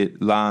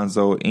traded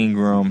Lonzo,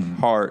 Ingram,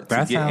 Hart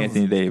to get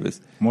Anthony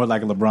Davis. More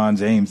like a LeBron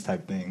James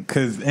type thing.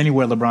 Because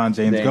anywhere LeBron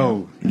James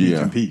go, he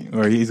compete,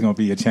 or he's going to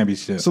be a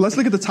championship. So let's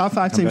look at the top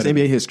 5 teams in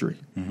NBA history.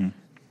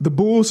 The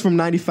Bulls from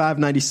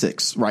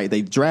 95-96, right?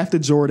 They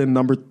drafted Jordan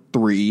number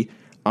 3.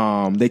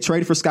 They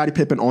traded for Scottie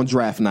Pippen on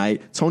draft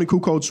night. Tony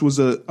Kukoc was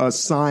a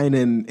sign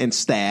and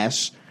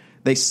stash.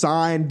 They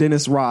signed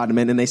Dennis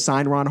Rodman and they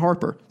signed Ron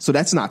Harper. So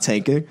that's not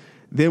tanking.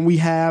 Then we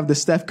have the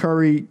Steph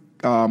Curry,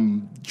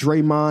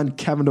 Draymond,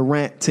 Kevin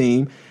Durant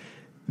team.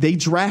 They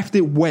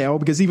drafted well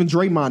because even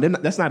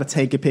Draymond, that's not a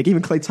tanking pick.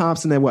 Even Klay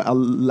Thompson at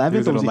 11th? He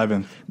was at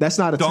 11th. That's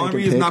not a tanking pick. The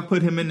only reason I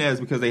put him in there is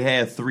because they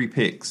had 3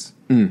 picks.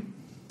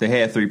 They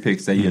had 3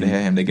 picks that year. They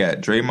had him. They got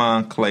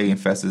Draymond, Klay, and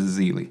Festus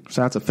Ezeli.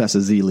 Shout out to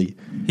Festus Ezeli.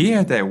 He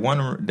had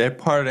that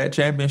part of that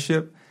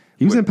championship.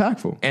 He was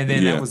impactful. And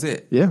then that was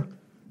it. Yeah.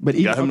 But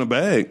Got him the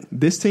bag.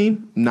 This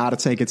team, not a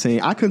tanking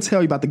team. I couldn't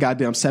tell you about the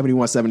goddamn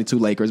 71-72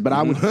 Lakers, but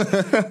I would.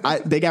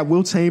 They got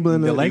Will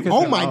Chamberlain. The Lakers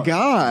oh my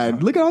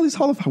God! Look at all these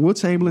Hall of Fame. Will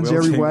Chamberlain,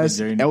 Jerry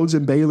West,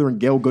 Elgin Baylor, and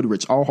Gail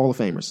Goodrich, all Hall of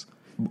Famers.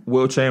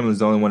 Will Chamberlain's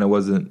the only one that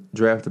wasn't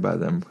drafted by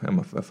them,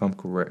 if I'm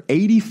correct.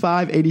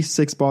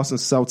 85-86 Boston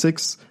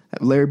Celtics.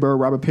 Larry Bird,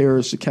 Robert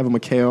Parrish, Kevin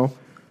McHale.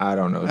 I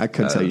don't know. I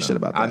couldn't tell you shit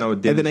about that. I know.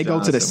 And then they go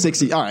to the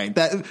 60s. All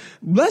right,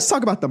 let's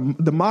talk about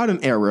the modern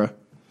era.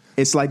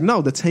 It's like,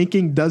 no, the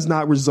tanking does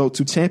not result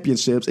to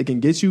championships. It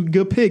can get you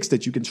good picks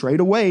that you can trade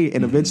away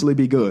and eventually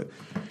be good.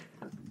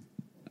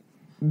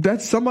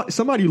 That's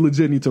somebody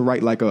legit need to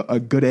write like a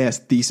good ass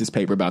thesis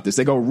paper about this.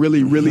 They go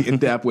really, really in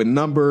depth with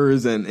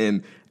numbers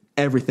and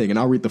everything, and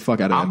I'll read the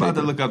fuck out of it. I'm about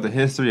to look up the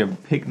history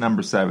of pick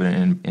number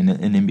 7 in an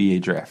NBA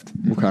draft.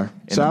 Okay. And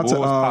Shout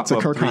out to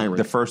Kirk Heinrich.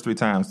 The first 3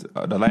 times.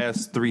 The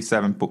last 3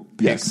 7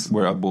 picks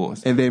were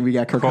Bulls. And then we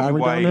got Kirk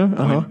Heinrich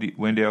down there.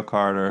 Wendell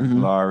Carter,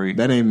 Laurie.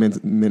 That ain't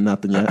meant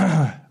nothing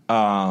yet.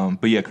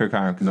 But yeah, Kirk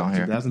Heinrich is on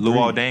here.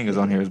 Luol Deng is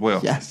on here as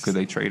well. Yes. Because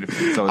they traded.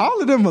 So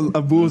all of them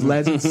are Bulls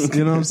legends.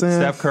 You know what I'm saying?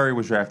 Steph Curry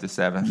was drafted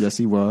 7th. Yes,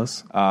 he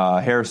was.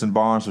 Harrison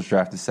Barnes was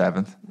drafted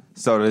 7th.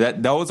 So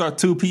those are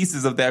 2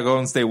 pieces of that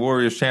Golden State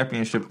Warriors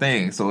championship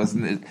thing. So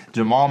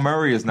Jamal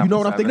Murray is number 7. You know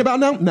what I'm thinking about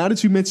now? Now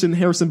that you mentioned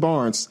Harrison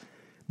Barnes,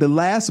 the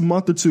last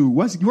month or two,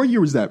 what year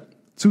was that?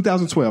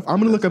 2012. I'm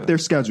going to look up their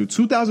schedule.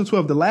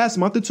 2012, the last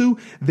month or two,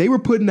 they were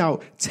putting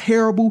out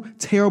terrible,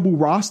 terrible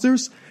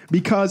rosters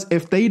because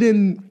if they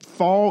didn't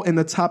fall in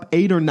the top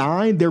 8 or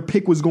 9, their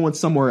pick was going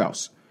somewhere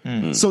else.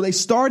 Mm-hmm. So they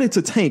started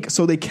to tank.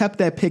 So they kept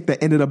that pick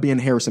that ended up being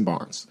Harrison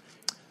Barnes.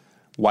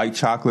 White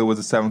Chocolate was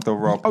a 7th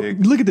overall pick.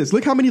 Look at this.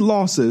 Look how many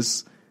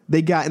losses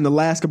they got in the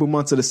last couple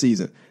months of the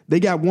season.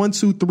 They got 1,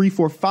 2, 3,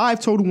 4, 5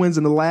 total wins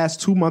in the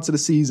last 2 months of the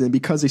season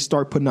because they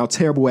start putting out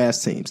terrible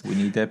ass teams. We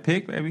need that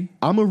pick, baby.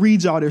 I'm going to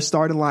read y'all their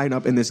starting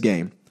lineup in this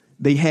game.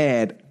 They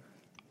had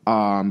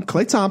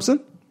Klay Thompson,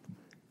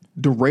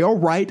 Darrell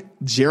Wright,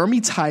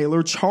 Jeremy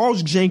Tyler,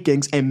 Charles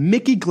Jenkins, and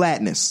Mickey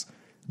Gladness.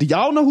 Do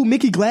y'all know who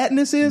Mickey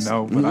Gladness is?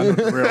 No, but I know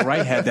Darrell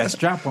Wright had that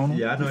strap on him.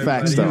 Yeah, I know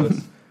Facts, though.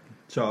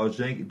 Charles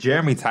Jenkins.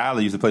 Jeremy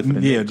Tyler used to play for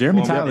the Knicks.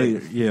 Jeremy Tyler.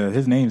 Yeah,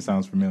 his name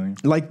sounds familiar.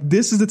 Like,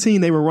 this is the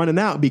team they were running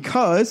out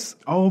because...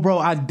 Oh, bro,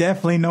 I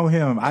definitely know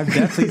him. I've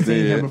definitely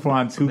seen him before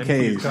on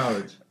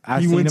 2K.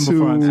 He went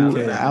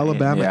to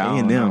Alabama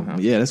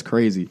A&M. Yeah, that's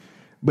crazy.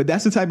 But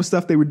that's the type of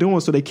stuff they were doing,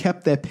 so they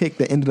kept that pick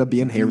that ended up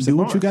being Harrison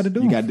Barnes. Do what you got to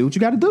do. You got to do what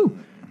you got to do.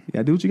 You got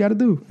to do what you got to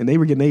do. And they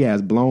were getting their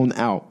ass blown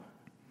out.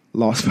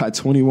 Lost by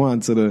 21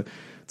 to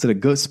the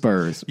good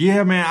Spurs.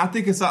 Yeah, man, I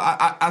think it's...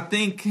 I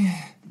think...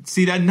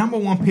 See, that number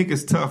 1 pick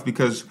is tough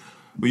because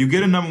when you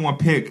get a number 1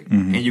 pick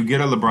and you get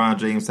a LeBron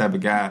James type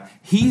of guy,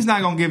 he's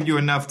not going to give you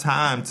enough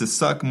time to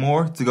suck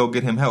more to go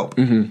get him help.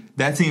 Mm-hmm.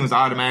 That team is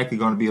automatically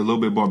going to be a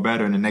little bit more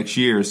better in the next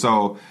year.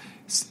 So,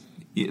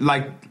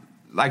 like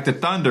the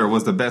Thunder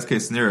was the best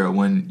case scenario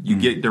when you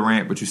get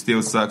Durant, but you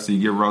still suck. So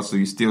you get Russell,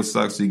 you still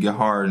suck. So you get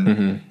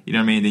Harden. You know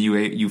what I mean? Then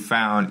you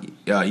found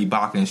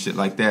Ibaka and shit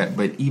like that.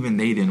 But even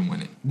they didn't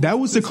win it. That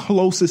was the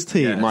closest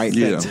team, right?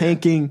 Yeah. That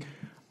tanking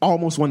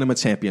almost won them a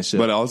championship.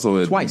 But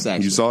also, twice,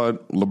 actually. You saw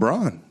it,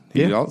 LeBron.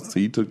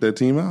 He took that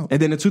team out.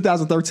 And then in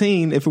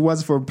 2013, if it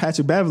wasn't for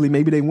Patrick Beverly,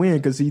 maybe they win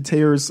because he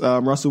tears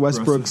Russell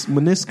Westbrook's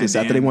meniscus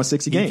after they won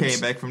 60 games. He came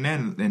back from that,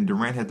 and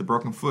Durant had the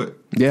broken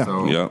foot.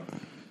 Yeah.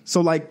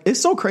 So, like,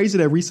 it's so crazy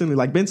that recently,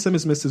 like, Ben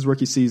Simmons missed his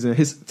rookie season,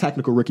 his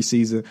technical rookie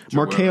season.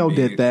 Markelle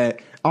did that.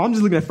 I'm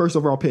just looking at first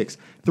overall picks.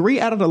 3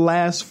 out of the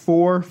last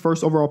 4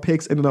 first overall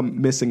picks ended up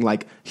missing,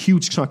 like,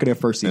 huge chunk of their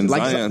first season. And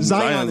like,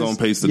 Zion's on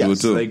pace to do it,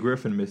 too. Blake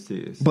Griffin missed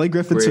his. Blake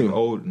Griffin, Greg too.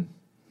 Oden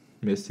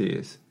missed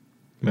his.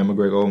 Remember,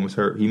 Greg Oden was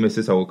hurt. He missed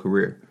his whole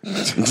career. No,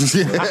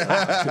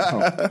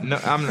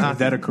 I'm not. Is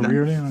that a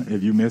career then?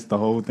 If you missed the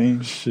whole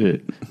thing?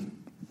 Shit.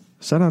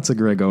 Shout out to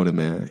Greg Oden,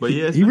 man. But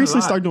yeah, he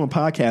recently started doing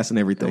podcasts and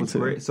everything, too.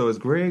 Great. So it's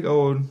Greg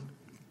Oden,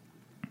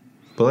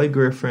 Blake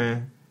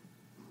Griffin,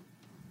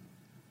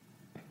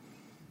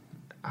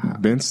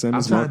 Ben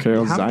Simmons,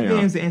 Markelle, Zion. How many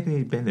games did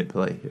Anthony Bennett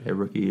play that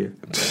rookie year?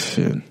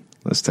 Shit.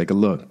 Let's take a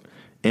look.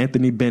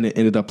 Anthony Bennett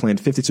ended up playing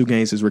 52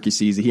 games his rookie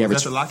season. He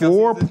averaged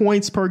 4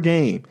 points per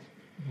game.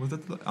 Was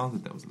that I don't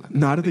think that was lockout.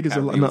 No, I don't think it's a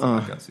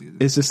lockout.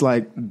 It's just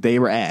like they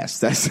were ass.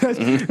 That's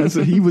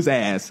what he was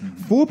ass.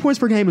 4 points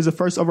per game is the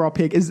first overall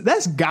pick.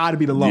 That's got to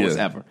be the lowest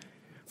ever.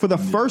 For the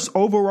first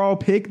overall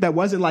pick that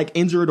wasn't like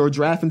injured or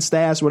drafting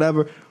stash,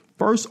 whatever,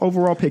 first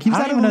overall pick. He was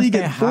I out don't of the even league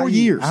in understand 4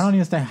 years. I don't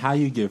understand how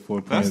you get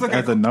 4 points look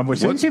as at- a number.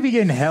 Shouldn't you be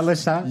getting hella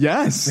shots?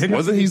 Yes.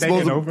 Wasn't he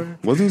supposed to? over?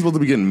 Wasn't he supposed to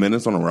be getting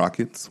minutes on the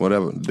Rockets?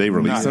 Whatever they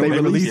released Nah, him. they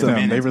released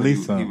him. They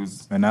released He him.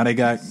 was- And now they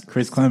got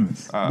Chris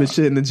Clemens. But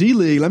shit, in the G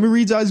League, let me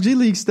read y'all's G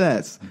League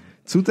stats.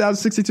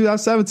 2016,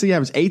 2017,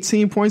 averaged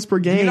 18 points per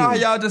game. You know how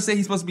y'all just say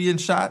he's supposed to be in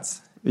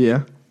shots?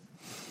 Yeah.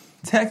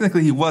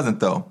 Technically, he wasn't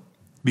though,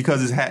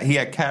 because he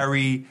had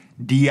Kyrie,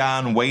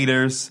 Dion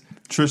Waiters,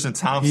 Tristan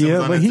Thompson. was Yeah,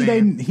 on but the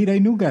team. he they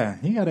new guy.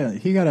 He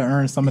gotta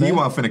earn some of He that.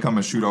 wasn't finna come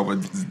and shoot over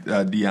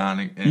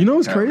Dion. And You know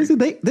what's Kyrie.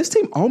 crazy? This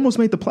team almost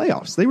made the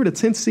playoffs. They were the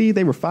 10th seed.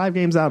 They were 5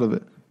 games out of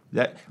it.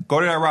 Go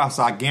to that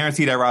roster. I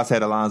guarantee that roster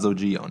had Alonzo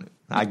G on it.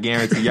 I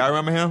guarantee. Y'all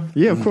remember him?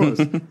 Yeah, of course.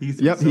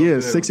 He's Yep, so he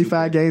is. good.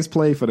 65 games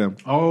played for them.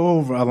 Oh,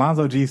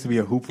 Alonzo G used to be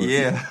a hooper.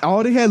 Yeah.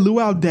 Oh, they had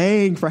Luau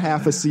Dang for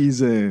half a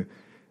season.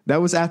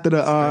 That was after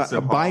the Spencer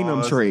Bynum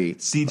Hawes, trade.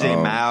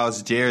 CJ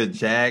Miles, Jared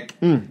Jack,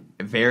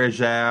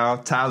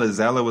 Verjao, Tyler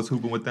Zeller was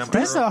hooping with them.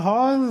 Spencer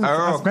Hawes,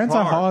 Earl Spencer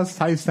Clark. Hawes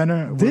type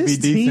center would This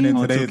be decent team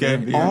in today's 2K.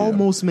 NBA. Yeah.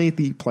 Almost made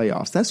the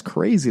playoffs. That's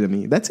crazy to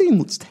me. That team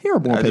was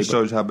terrible on That paper. just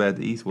shows you how bad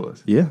the East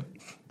was. Yeah.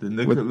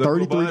 Look, With look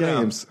 33 above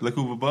them. games. Look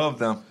who's above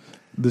them.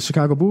 The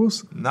Chicago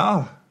Bulls?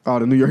 No. Oh,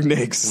 the New York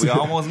Knicks. We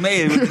almost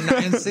made it with the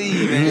 9th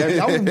seed, man. Yeah,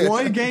 y'all was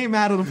one game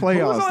out of the Who was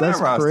playoffs. on That's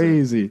that roster?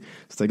 crazy.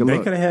 Let's take a They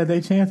look. could have had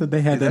their chance if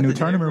they had Is their that new the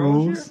tournament Derrick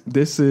Rose rules.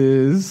 This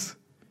is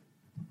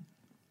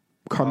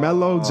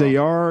Carmelo,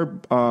 JR,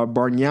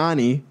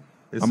 Bargnani,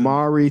 This is-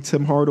 Amari,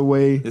 Tim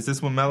Hardaway, Is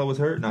this when Melo was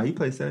hurt? No, he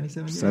played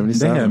 77 games. They had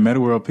 77. Meta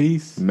World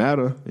Peace.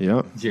 Matter.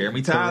 Yep.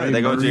 Jeremy Tyler. Terry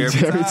They go Murray. Jeremy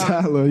Terry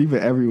Tyler. Tyler. Even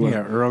everyone.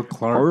 Yeah, Earl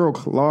Clark. Earl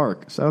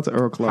Clark. Shout out to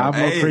Earl Clark.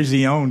 Pablo Hey.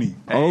 Prigioni.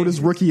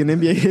 Oldest rookie in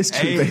NBA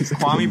history, Hey,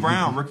 basically. Kwame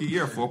Brown, rookie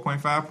year,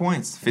 4.5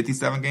 points,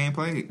 57 game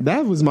played.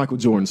 That was Michael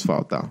Jordan's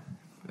fault, though.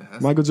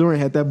 Michael Jordan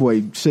had that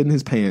boy shitting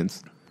his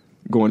pants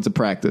going to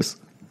practice.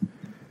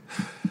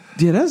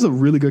 Yeah, that's a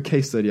really good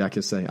case study, I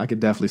could say. I could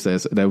definitely say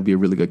that would be a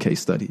really good case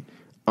study.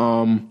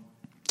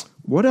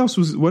 What else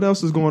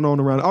is going on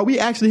around? Oh, we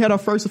actually had our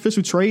first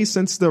official trade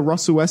since the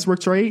Russell Westbrook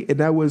trade, and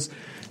that was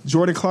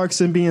Jordan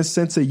Clarkson being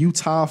sent to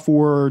Utah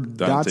for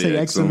Dante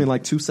Exum in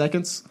like 2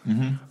 seconds.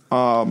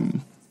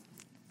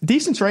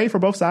 Decent trade for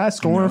both sides,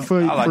 scoring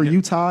for like it.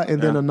 Utah,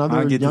 and then another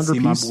I get to younger see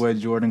piece. my boy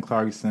Jordan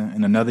Clarkson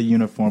in another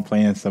uniform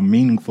playing some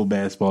meaningful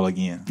basketball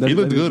again. He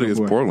looked That is good my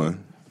against boy.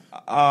 Portland.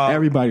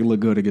 Everybody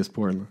looked good against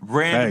Portland.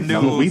 Random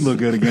Hey, news. we look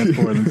good against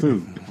Portland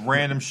too.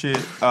 Random shit.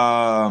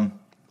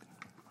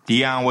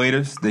 Dion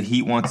Waiters, the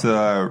Heat want to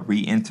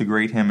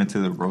reintegrate him into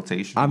the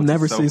rotation. I've which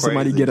never is so seen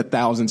somebody crazy. get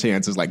 1,000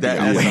 chances like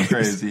that. That's so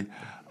crazy.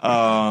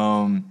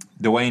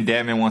 Dwayne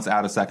Dedman wants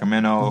out of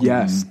Sacramento.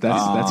 Yes,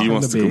 that's He kinda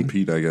wants to big.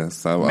 compete, I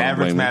guess. I don't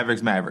Mavericks, blame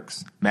him.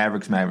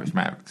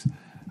 Mavericks.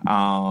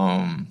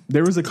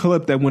 There was a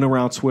clip that went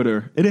around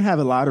Twitter. It didn't have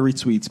a lot of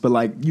retweets, but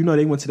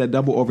they went to that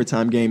double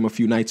overtime game a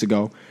few nights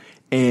ago,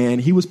 and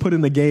he was put in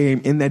the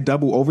game in that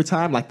double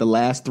overtime, like the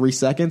last 3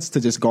 seconds,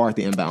 to just guard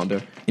the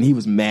inbounder, and he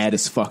was mad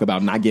as fuck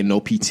about not getting no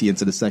PT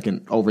into the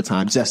second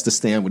overtime just to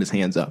stand with his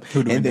hands up.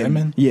 Who, Dwayne and then,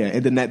 Dedman? yeah,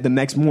 and then the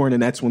next morning,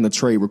 that's when the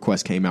trade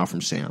request came out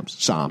from Shams.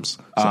 Teams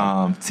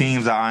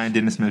are eyeing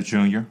Dennis Smith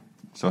Jr.,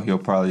 so he'll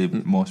probably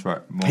most.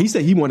 He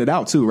said he wanted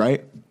out too,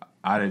 right?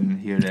 I didn't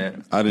hear that.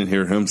 I didn't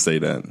hear him say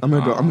that. I'm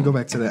gonna go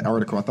back to that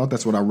article. I thought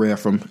that's what I read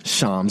from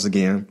Shams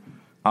again.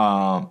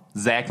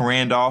 Zach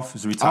Randolph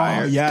is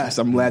retired. Oh yes,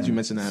 I'm glad you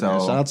mentioned that. So- man.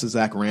 Shout out to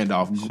Zach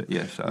Randolph.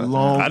 Yeah, shout out to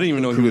Long I didn't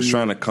even know he was career.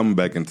 trying to come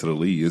back into the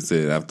league. It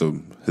said after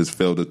his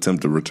failed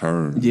attempt to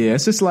return. Yeah,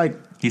 it's just like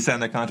He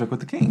signed that contract with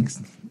the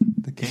Kings.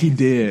 The Kings. he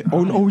did.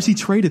 Oh, was he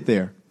traded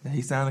there?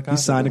 He signed the contract.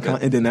 He signed a with them.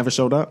 and then never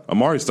showed up.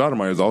 Amari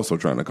Stoudemire is also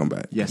trying to come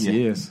back. Yes, Yeah.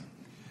 he is.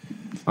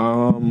 I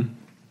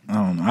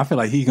don't know. I feel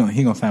like he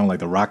gonna sound like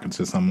the Rockets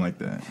or something like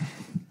that.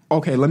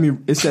 Okay,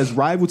 it says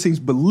rival teams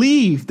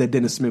believe that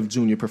Dennis Smith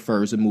Jr.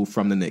 prefers to move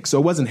from the Knicks. So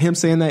it wasn't him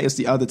saying that; it's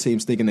the other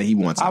teams thinking that he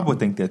wants. I him. would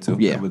think that too.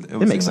 Yeah, it would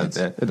makes seem sense.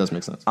 Like that. It does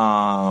make sense.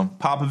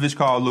 Popovich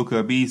called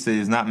Luka Abid, said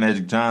it's not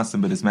Magic Johnson,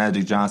 but it's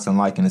Magic Johnson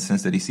like in the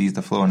sense that he sees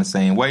the floor in the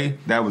same way.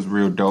 That was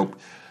real dope.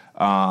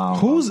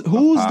 Who's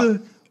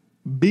the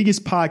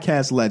biggest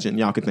podcast legend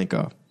y'all could think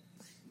of?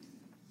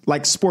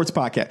 Like sports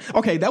podcast.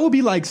 Okay, that would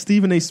be like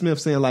Stephen A.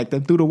 Smith saying like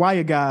the Through the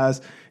Wire guys.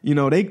 They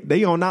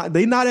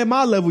not at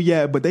my level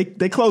yet, but they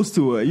close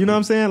to it. You know what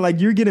I'm saying?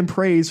 Like you're getting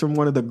praise from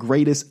one of the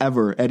greatest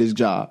ever at his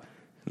job.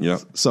 Yeah.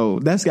 So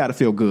that's got to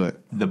feel good.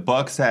 The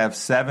Bucks have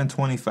 7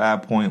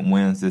 25-point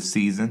wins this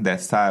season.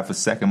 That's tied for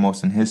second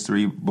most in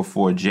history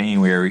before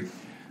January.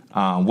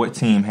 What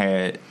team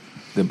had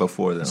the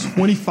before them?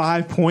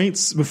 25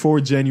 points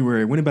before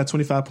January. Winning by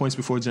 25 points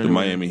before The January.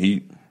 Miami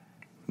Heat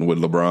with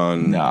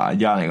LeBron. Nah,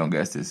 y'all ain't gonna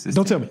guess this.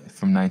 Don't tell me.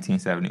 From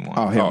 1971.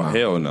 Oh, hell Oh, no.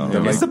 hell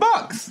no. It's the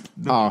Bucks.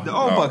 The old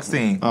Bucks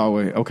team. Oh,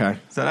 wait. Okay.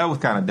 So that was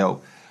kind of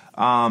dope.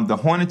 The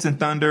Hornets and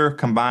Thunder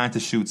combined to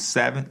shoot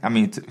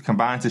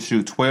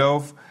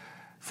 12.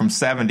 from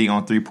 70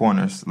 on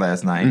 3-pointers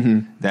last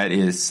night. That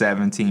is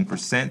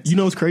 17%. You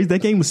know what's crazy?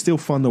 That game was still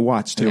fun to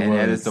watch too. And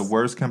that is the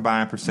worst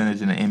combined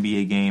percentage in an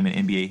NBA game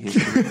in NBA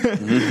history.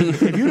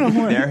 If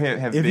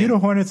you the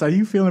Hornets, are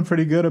you feeling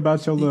pretty good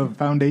about your little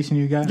foundation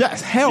you got?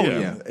 Yes, hell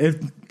yeah.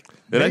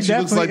 It actually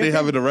looks like they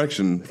have a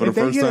direction for the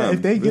first time.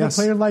 If they get a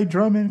player like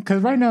Drummond,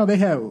 because right now they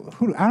have,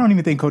 I don't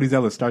even think Cody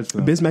Zeller starts for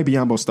them. Bismack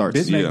Biyombo starts.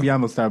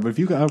 Biyombo starts. But if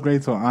you could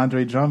upgrade to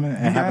Andre Drummond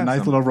and have a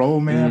nice little role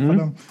man for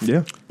them.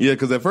 Yeah,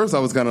 because at first I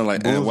was kind of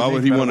like, why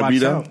would he want to be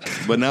there?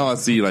 But now I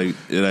see like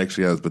it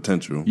actually has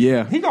potential.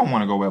 Yeah. He don't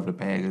want to go after the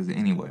Packers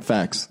anyway.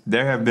 Facts.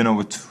 There have been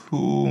over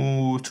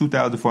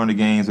 2,400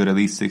 games with at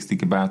least 60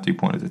 combined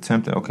 3-pointers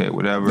attempted. Okay,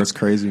 whatever. That's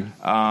crazy.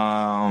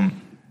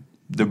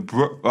 The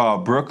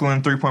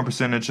Brooklyn 3-point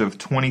percentage of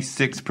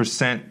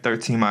 26%,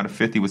 13 out of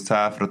 50 was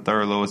tied for the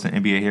third lowest in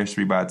NBA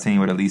history by a team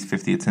with at least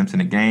 50 attempts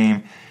in a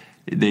game.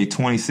 The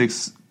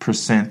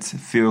 26%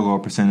 field goal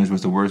percentage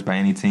was the worst by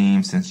any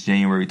team since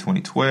January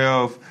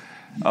 2012.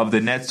 Of the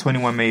Nets'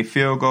 21 made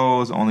field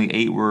goals, only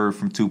 8 were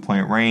from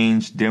 2-point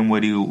range.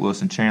 Dinwiddie,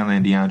 Wilson Chandler,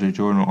 and DeAndre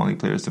Jordan were only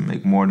players to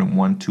make more than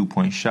one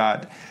 2-point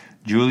shot.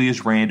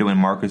 Julius Randle and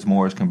Marcus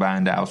Morris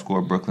combined to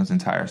outscore Brooklyn's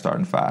entire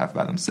starting 5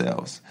 by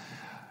themselves.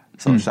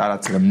 So shout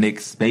out to the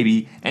Knicks,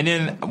 baby. And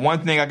then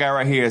one thing I got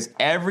right here is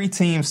every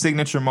team's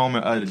signature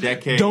moment of the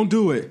decade. Don't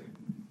do it.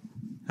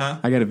 Huh?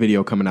 I got a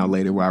video coming out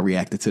later where I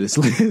reacted to this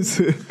list.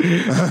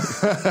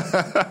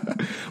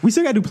 We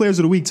still got to do players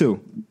of the week,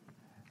 too.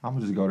 I'm going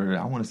to just go to that.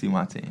 I want to see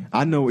my team.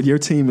 I know your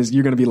team is,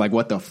 you're going to be like,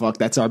 what the fuck?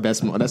 That's our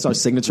best, that's our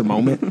signature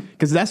moment.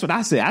 Because that's what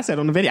I said. I said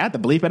on the video, I had to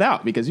bleep it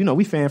out because,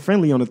 we fan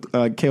friendly on the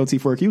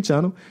KOT4Q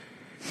channel.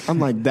 I'm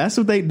like, that's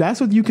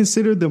what you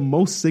consider the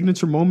most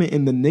signature moment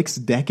in the Knicks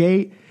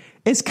decade?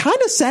 It's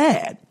kind of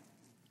sad.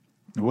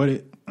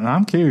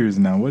 I'm curious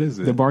now. What is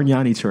it? The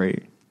Bargnani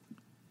trade.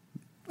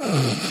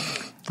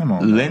 Come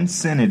on.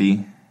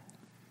 Linsanity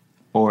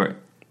or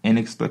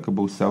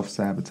inexplicable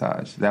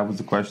self-sabotage? That was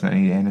the question I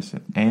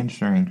needed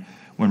answering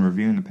when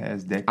reviewing the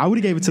past decade. I would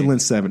have gave it to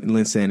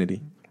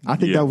Linsanity. I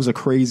think that was a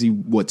crazy,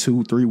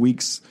 2-3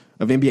 weeks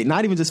of NBA.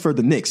 Not even just for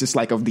the Knicks. It's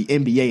like of the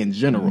NBA in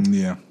general.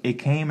 Yeah. It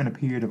came in a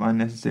period of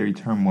unnecessary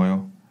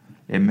turmoil.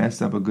 It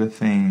messed up a good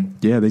thing.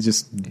 Yeah, they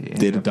just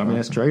did a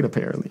dumbass trade,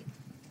 apparently.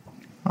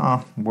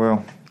 Oh,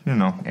 well,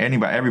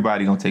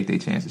 everybody gonna take their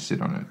chances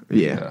shit on it.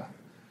 Yeah.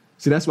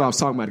 See, that's what I was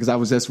talking about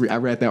because I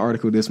read that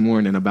article this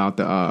morning about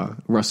the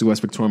Russell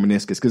Westbrook torn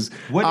meniscus. Because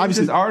what is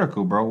this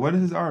article, bro? What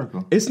is this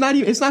article? It's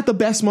not the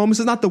best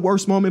moments. It's not the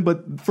worst moment.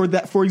 But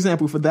for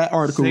example, for that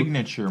article,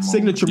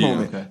 signature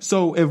moment. Okay.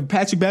 So if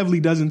Patrick Beverley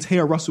doesn't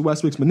tear Russell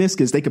Westbrook's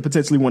meniscus, they could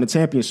potentially win a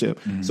championship.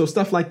 Mm-hmm. So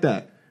stuff like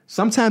that.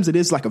 Sometimes it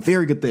is like a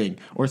very good thing,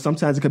 or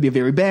sometimes it could be a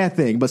very bad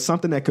thing, but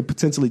something that could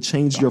potentially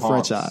change your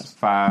franchise.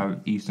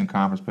 5 Eastern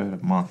Conference Player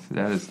of the Month.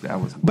 That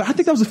was. But I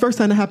think that was the first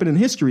time that happened in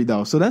history,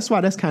 though. So that's why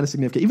that's kind of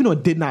significant, even though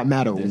it did not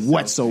matter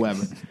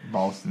whatsoever.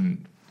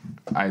 Boston,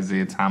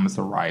 Isaiah Thomas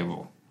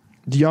arrival.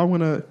 Do y'all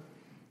want to?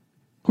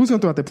 Who's going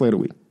to throw out their player of the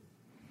week?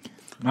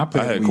 I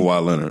had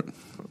Kawhi Leonard.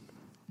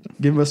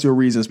 Give us your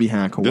reasons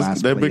behind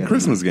Kawhi's that big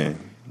Christmas game.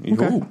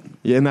 Okay.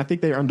 Yeah, and I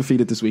think they're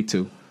undefeated this week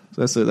too.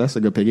 So that's a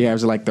good pick. He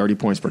averaged like 30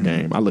 points per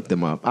game. I looked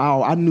him up.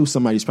 I knew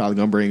somebody's probably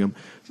going to bring him.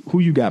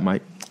 Who you got,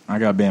 Mike? I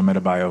got Bam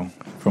Adebayo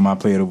for my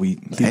player of the week.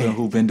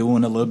 Who's been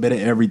doing a little bit of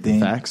everything.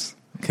 Facts.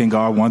 Can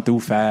guard 1 through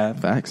 5.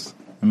 Facts.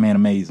 Man,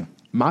 amazing.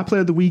 My player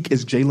of the week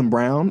is Jaylen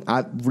Brown.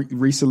 I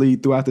recently,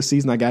 throughout the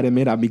season, I got to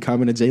admit, I'm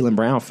becoming a Jaylen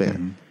Brown fan.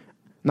 Mm-hmm.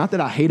 Not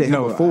that I hated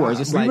him before. It's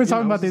just we were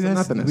talking about this.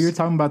 We were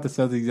talking about the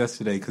Celtics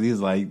yesterday because he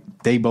was like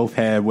they both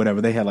had whatever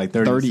they had like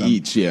 30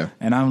 each, yeah.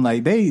 And I'm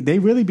like they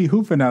really be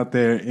hooping out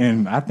there,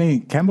 and I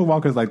think Kemba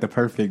Walker's like the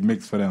perfect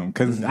mix for them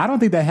because I don't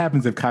think that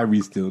happens if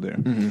Kyrie's still there.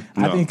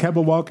 Mm-hmm. I think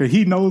Kemba Walker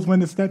he knows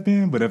when to step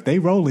in, but if they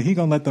rolling, he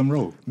gonna let them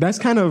roll. That's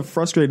kind of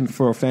frustrating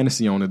for a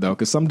fantasy owner though,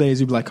 because some days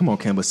you be like, "Come on,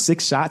 Kemba,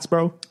 6 shots,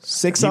 bro,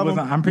 6 of them.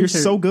 I'm pretty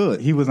sure so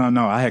good." He was on.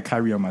 No, I had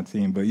Kyrie on my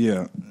team, but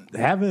yeah,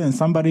 having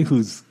somebody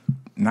who's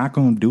not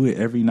going to do it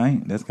every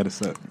night, that's got to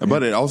suck.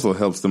 But it also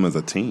helps them as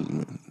a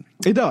team.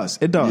 It does.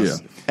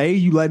 Yeah.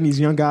 You letting these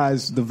young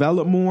guys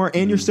develop more,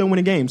 and you're still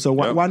winning games. So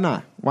why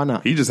not? Why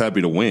not? He's just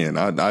happy to win.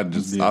 I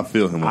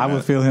feel him. I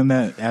would feel him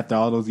that after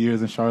all those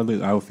years in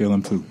Charlotte, I would feel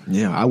him too.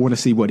 Yeah, I want to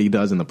see what he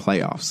does in the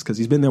playoffs because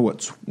he's been there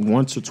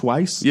once or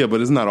twice. Yeah, but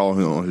it's not all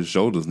on his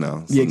shoulders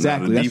now. So yeah,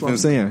 exactly. That's what I'm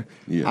saying.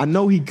 Yeah. I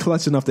know he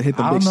clutch enough to hit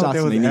the big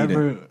shots when they need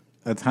it.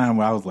 A time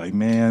where I was like,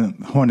 man,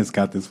 Hornets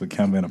got this with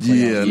Kemba in a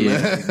playoff.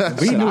 Yeah.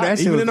 We knew that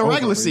shit even in the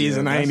regular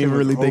season. I ain't even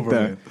really think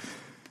that.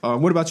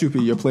 What about you,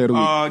 P? Your player of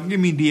the week? Give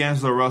me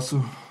D'Angelo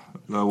Russell.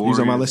 He's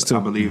on my list too.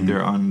 I believe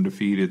they're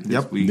undefeated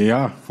this week. They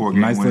are.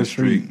 4-game winning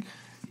streak.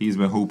 He's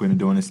been hooping and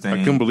doing his thing. I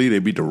couldn't believe they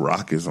beat the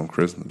Rockets on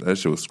Christmas. That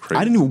shit was crazy.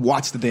 I didn't even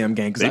watch the damn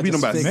game because they beat them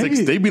by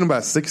 6. They beat them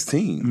by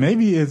 16.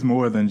 Maybe it's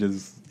more than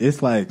just.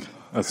 It's like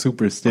a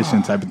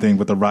superstition type of thing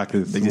with the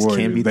Rockets. They just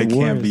can't beat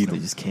them. They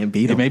just can't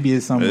beat them. Maybe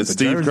it's something. It's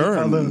Steve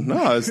Kerr.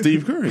 No, it's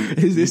Steve Kerr.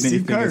 It's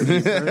Steve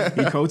Kerr.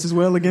 He coaches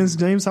well against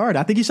James Harden.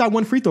 I think he shot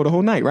 1 free throw the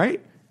whole night, right?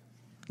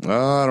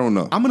 I don't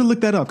know. I'm gonna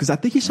look that up because I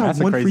think he shot That's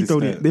a one crazy free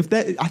throw.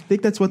 stat. I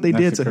think that's what they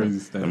did to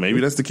him. And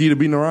maybe that's the key to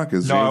beating the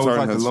Rockets. No, James it was Harden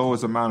like the has-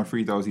 lowest amount of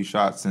free throws he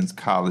shot since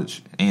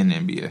college and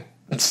NBA.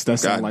 That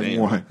sounds like Goddamn.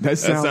 one. That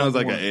sounds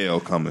like one. an L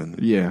coming.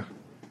 Yeah.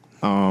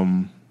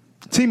 Team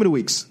of the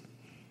weeks.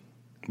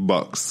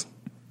 Bucks.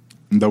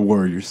 The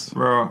Warriors.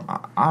 Bro,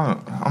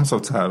 I'm so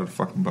tired of the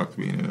fucking Bucks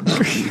being in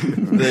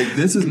it. Like,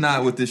 this is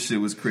not what this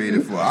shit was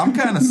created for. I'm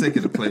kind of sick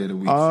of the player of the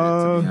week shit,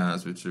 to be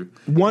honest with you.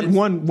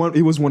 One.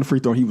 It was one free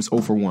throw. He was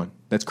 0 for 1.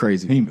 That's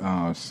crazy.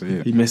 Oh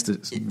shit! He missed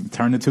it.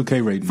 Turn the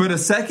 2K rating. For the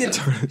second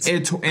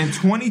in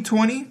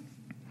 2020,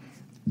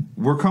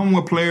 we're coming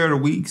with player of the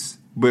weeks,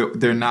 but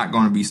they're not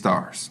going to be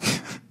stars.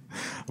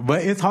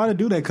 But it's hard to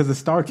do that because a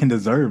star can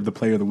deserve the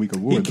Player of the Week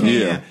award. though.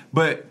 Yeah.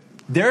 But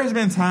there's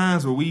been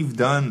times where we've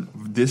done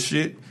this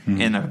shit,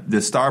 and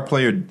the star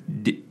player,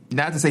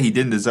 not to say he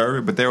didn't deserve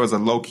it, but there was a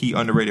low key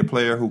underrated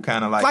player who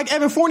kind of Like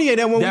Evan Fournier,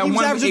 that one when he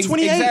was averaging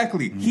 28.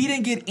 Exactly. He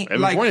didn't get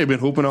Evan Fournier been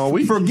hooping all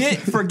week.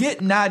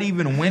 Forget not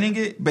even winning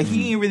it, but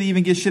he didn't really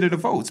even get shit of the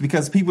votes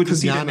because people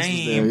just see the Giannis was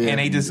name there, yeah. and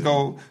they just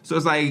go. So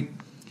it's like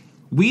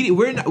we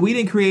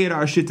didn't create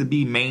our shit to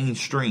be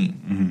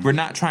mainstream. We're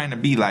not trying to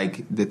be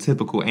like the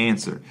typical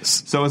answer.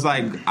 So it's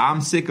like I'm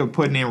sick of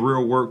putting in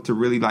real work to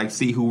really like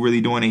see who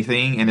really doing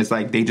anything, and it's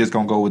like they just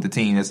gonna go with the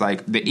team. It's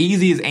like the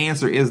easiest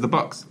answer is the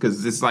Bucks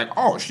because it's like,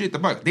 oh shit, the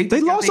Bucks they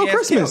just got lost their on ass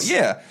Christmas.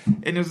 killed. Yeah,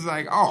 and it's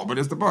like, oh, but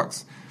it's the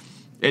Bucks.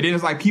 And then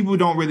it's like people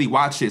don't really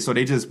watch it, so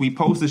we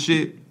post the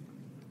shit.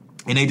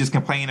 And they just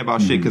complain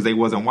about shit because they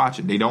wasn't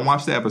watching. They don't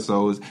watch the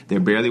episodes. They're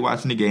barely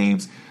watching the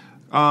games.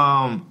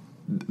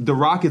 The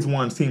Rockets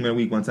won Team of the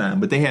Week one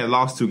time, but they had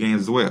lost 2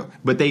 games as well.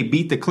 But they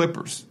beat the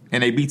Clippers,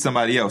 and they beat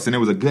somebody else. And it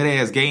was a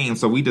good-ass game,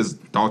 so we just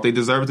thought they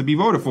deserved to be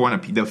voted for,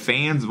 and the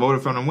fans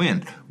voted for them to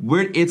win.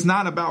 It's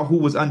not about who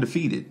was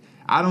undefeated.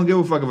 I don't give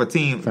a fuck if a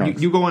team,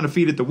 you go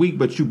undefeated the week,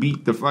 but you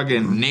beat the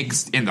fucking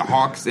Knicks and the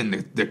Hawks and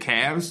the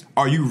Cavs.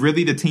 Are you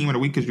really the Team of the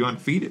Week because you're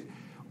undefeated?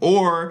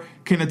 Or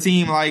can a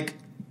team like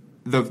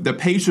the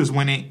Pacers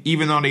win it,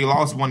 even though they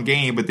lost one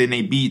game, but then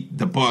they beat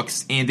the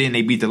Bucks and then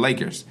they beat the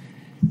Lakers?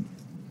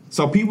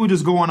 So people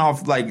just going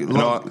off like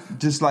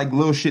just like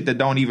little shit that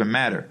don't even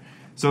matter.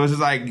 So it's just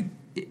like,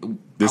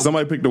 Did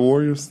somebody pick the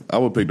Warriors? I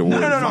would pick the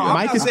Warriors. no.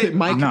 Mike I'm is not saying-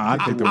 Mike. No, I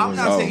picked the I'm Warriors.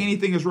 not saying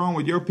anything is wrong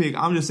with your pick.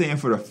 I'm just saying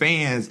for the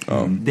fans,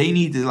 they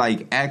need to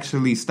like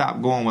actually stop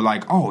going with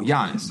like, oh,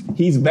 Giannis,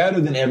 he's better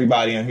than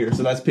everybody on here,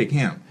 so let's pick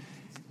him.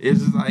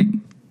 It's just like,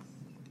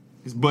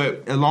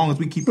 but as long as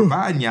we keep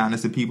providing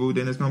Giannis to people,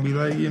 then it's gonna be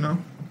like, you know.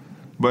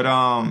 But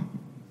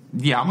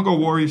yeah, I'm gonna go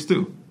Warriors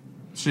too.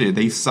 Shit,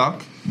 they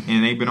suck,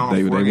 and they've been on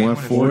They a 4-game won winning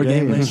 4 streak.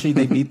 games. Win streak,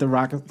 they beat the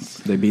Rockets.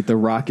 They beat the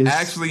Rockets.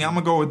 Actually, I'm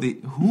gonna go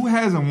with who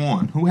hasn't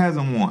won. Who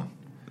hasn't won?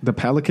 The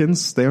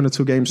Pelicans. They're on a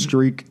 2-game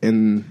streak,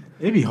 and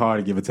It'd be hard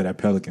to give it to that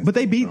Pelicans. but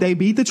they beat the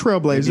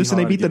Trailblazers and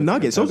they hard beat to the give it to the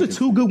Nuggets. Those are Pelicans.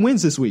 2 good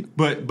wins this week.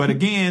 But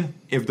again,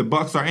 if the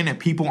Bucks are in it,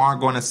 people aren't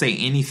going to say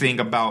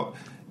anything about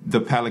the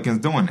Pelicans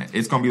doing it.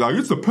 It's going to be like,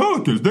 it's the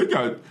Pelicans.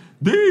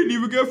 They didn't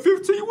even got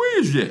 15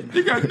 wins yet.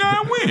 They got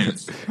 9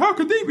 wins. How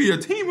could they be a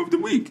team of the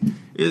week?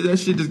 That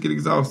shit just get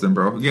exhausting,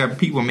 bro. You got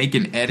people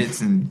making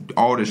edits and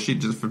all this shit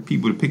just for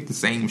people to pick the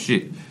same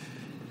shit.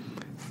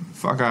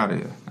 Fuck out of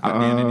here. I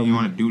didn't even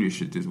want to do this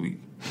shit this week.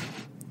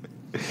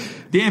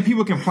 Then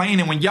people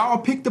complaining when y'all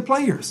pick the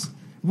players.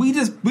 We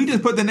just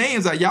put the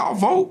names out. Y'all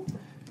vote.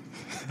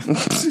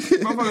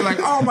 Motherfuckers like,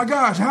 oh my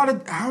gosh, how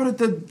did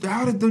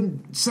the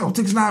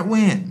Celtics not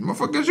win?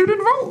 Motherfuckers, you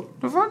didn't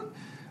vote. The fuck?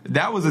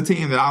 That was a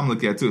team that I'm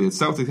looking at too. The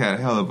Celtics had a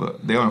hell of a.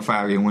 They on a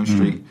 5-game win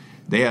streak.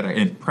 They had an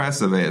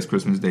impressive ass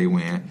Christmas Day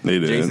win. They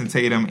did. Jason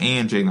Tatum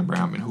and Jaylen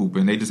Brown been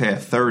hooping. They just had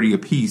 30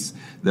 apiece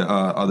the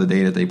other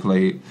day that they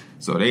played.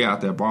 So they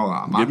out there ball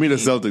out. Give me the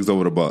Celtics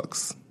over the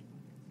Bucks.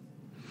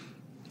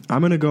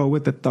 I'm going to go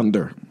with the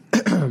Thunder.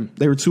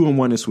 They were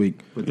 2-1 this week.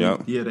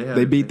 Yep. Yeah,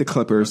 They beat the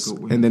Clippers,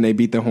 and then they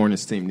beat the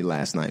Hornets team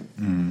last night.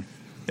 And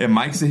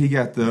Mike said he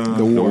got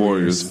the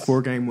Warriors.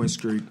 4-game win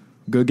streak.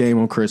 Good game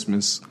on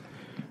Christmas.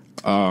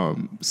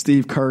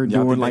 Steve Kerr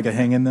Y'all doing think like they could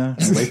hang in there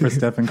and wait for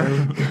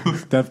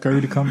Steph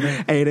Curry to come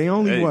back? Hey, they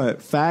only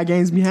 5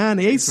 games behind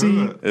the 8th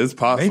seed. It's They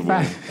possible.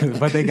 fine,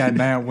 but they got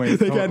 9 wins.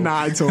 They total. got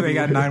 9 total. They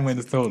got 9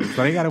 wins total.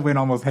 So they got to win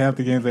almost half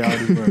the games they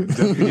already won just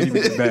to get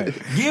even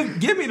back.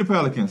 Give me the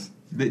Pelicans.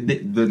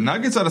 The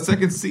Nuggets are the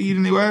 2nd seed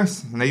in the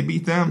West, and they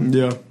beat them.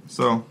 Yeah.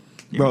 So,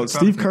 give me Bro, the Steve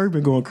Pelicans. Kerr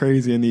been going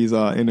crazy in these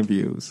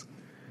interviews.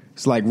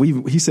 It's like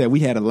he said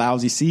we had a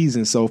lousy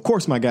season, so of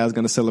course my guy's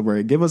going to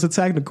celebrate. Give us a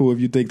technical if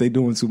you think they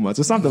doing too much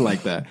or something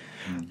like that.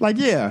 Like,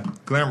 yeah.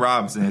 Glenn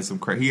Robinson had some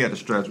he had a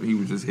stretch where he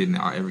was just hitting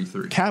out every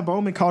 3. Cat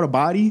Bowman caught a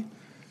body.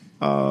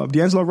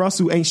 D'Angelo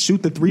Russell ain't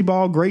shoot the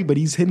 3-ball great, but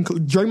he's hitting.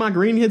 Draymond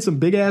Green hit some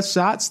big ass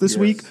shots this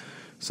week.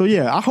 So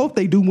yeah, I hope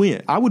they do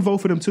win. I would vote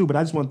for them too, but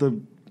I just want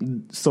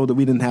so that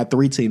we didn't have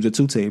 3 teams or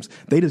 2 teams.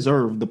 They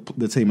deserve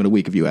the team of the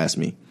week if you ask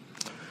me.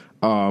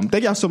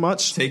 Thank y'all so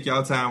much. Take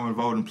y'all time when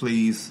voting,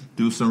 please.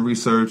 Do some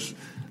research.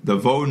 The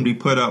voting be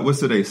put up.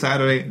 What's today?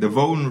 Saturday. The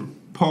voting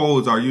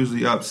polls are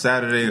usually up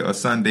Saturday or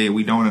Sunday.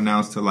 We don't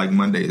announce till like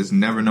Monday. It's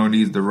never no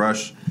need to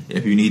rush.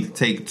 if you need to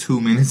take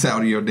 2 minutes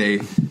out of your day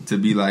to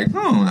be like,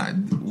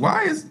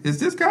 why is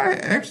this guy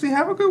actually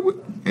have a good week?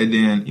 And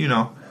then,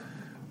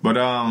 but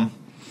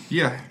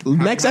yeah.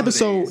 Next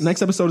episode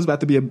is about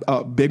to be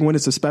a big one.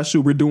 It's a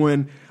special. We're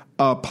doing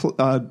end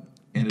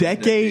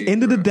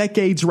of the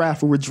decade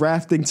draft where we're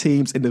drafting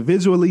teams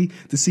individually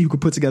to see who can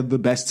put together the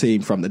best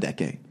team from the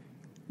decade.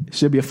 It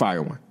should be a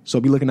fire one. So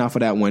be looking out for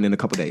that one in a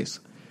couple days.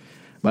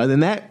 But other than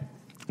that,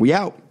 we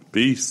out.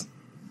 Peace.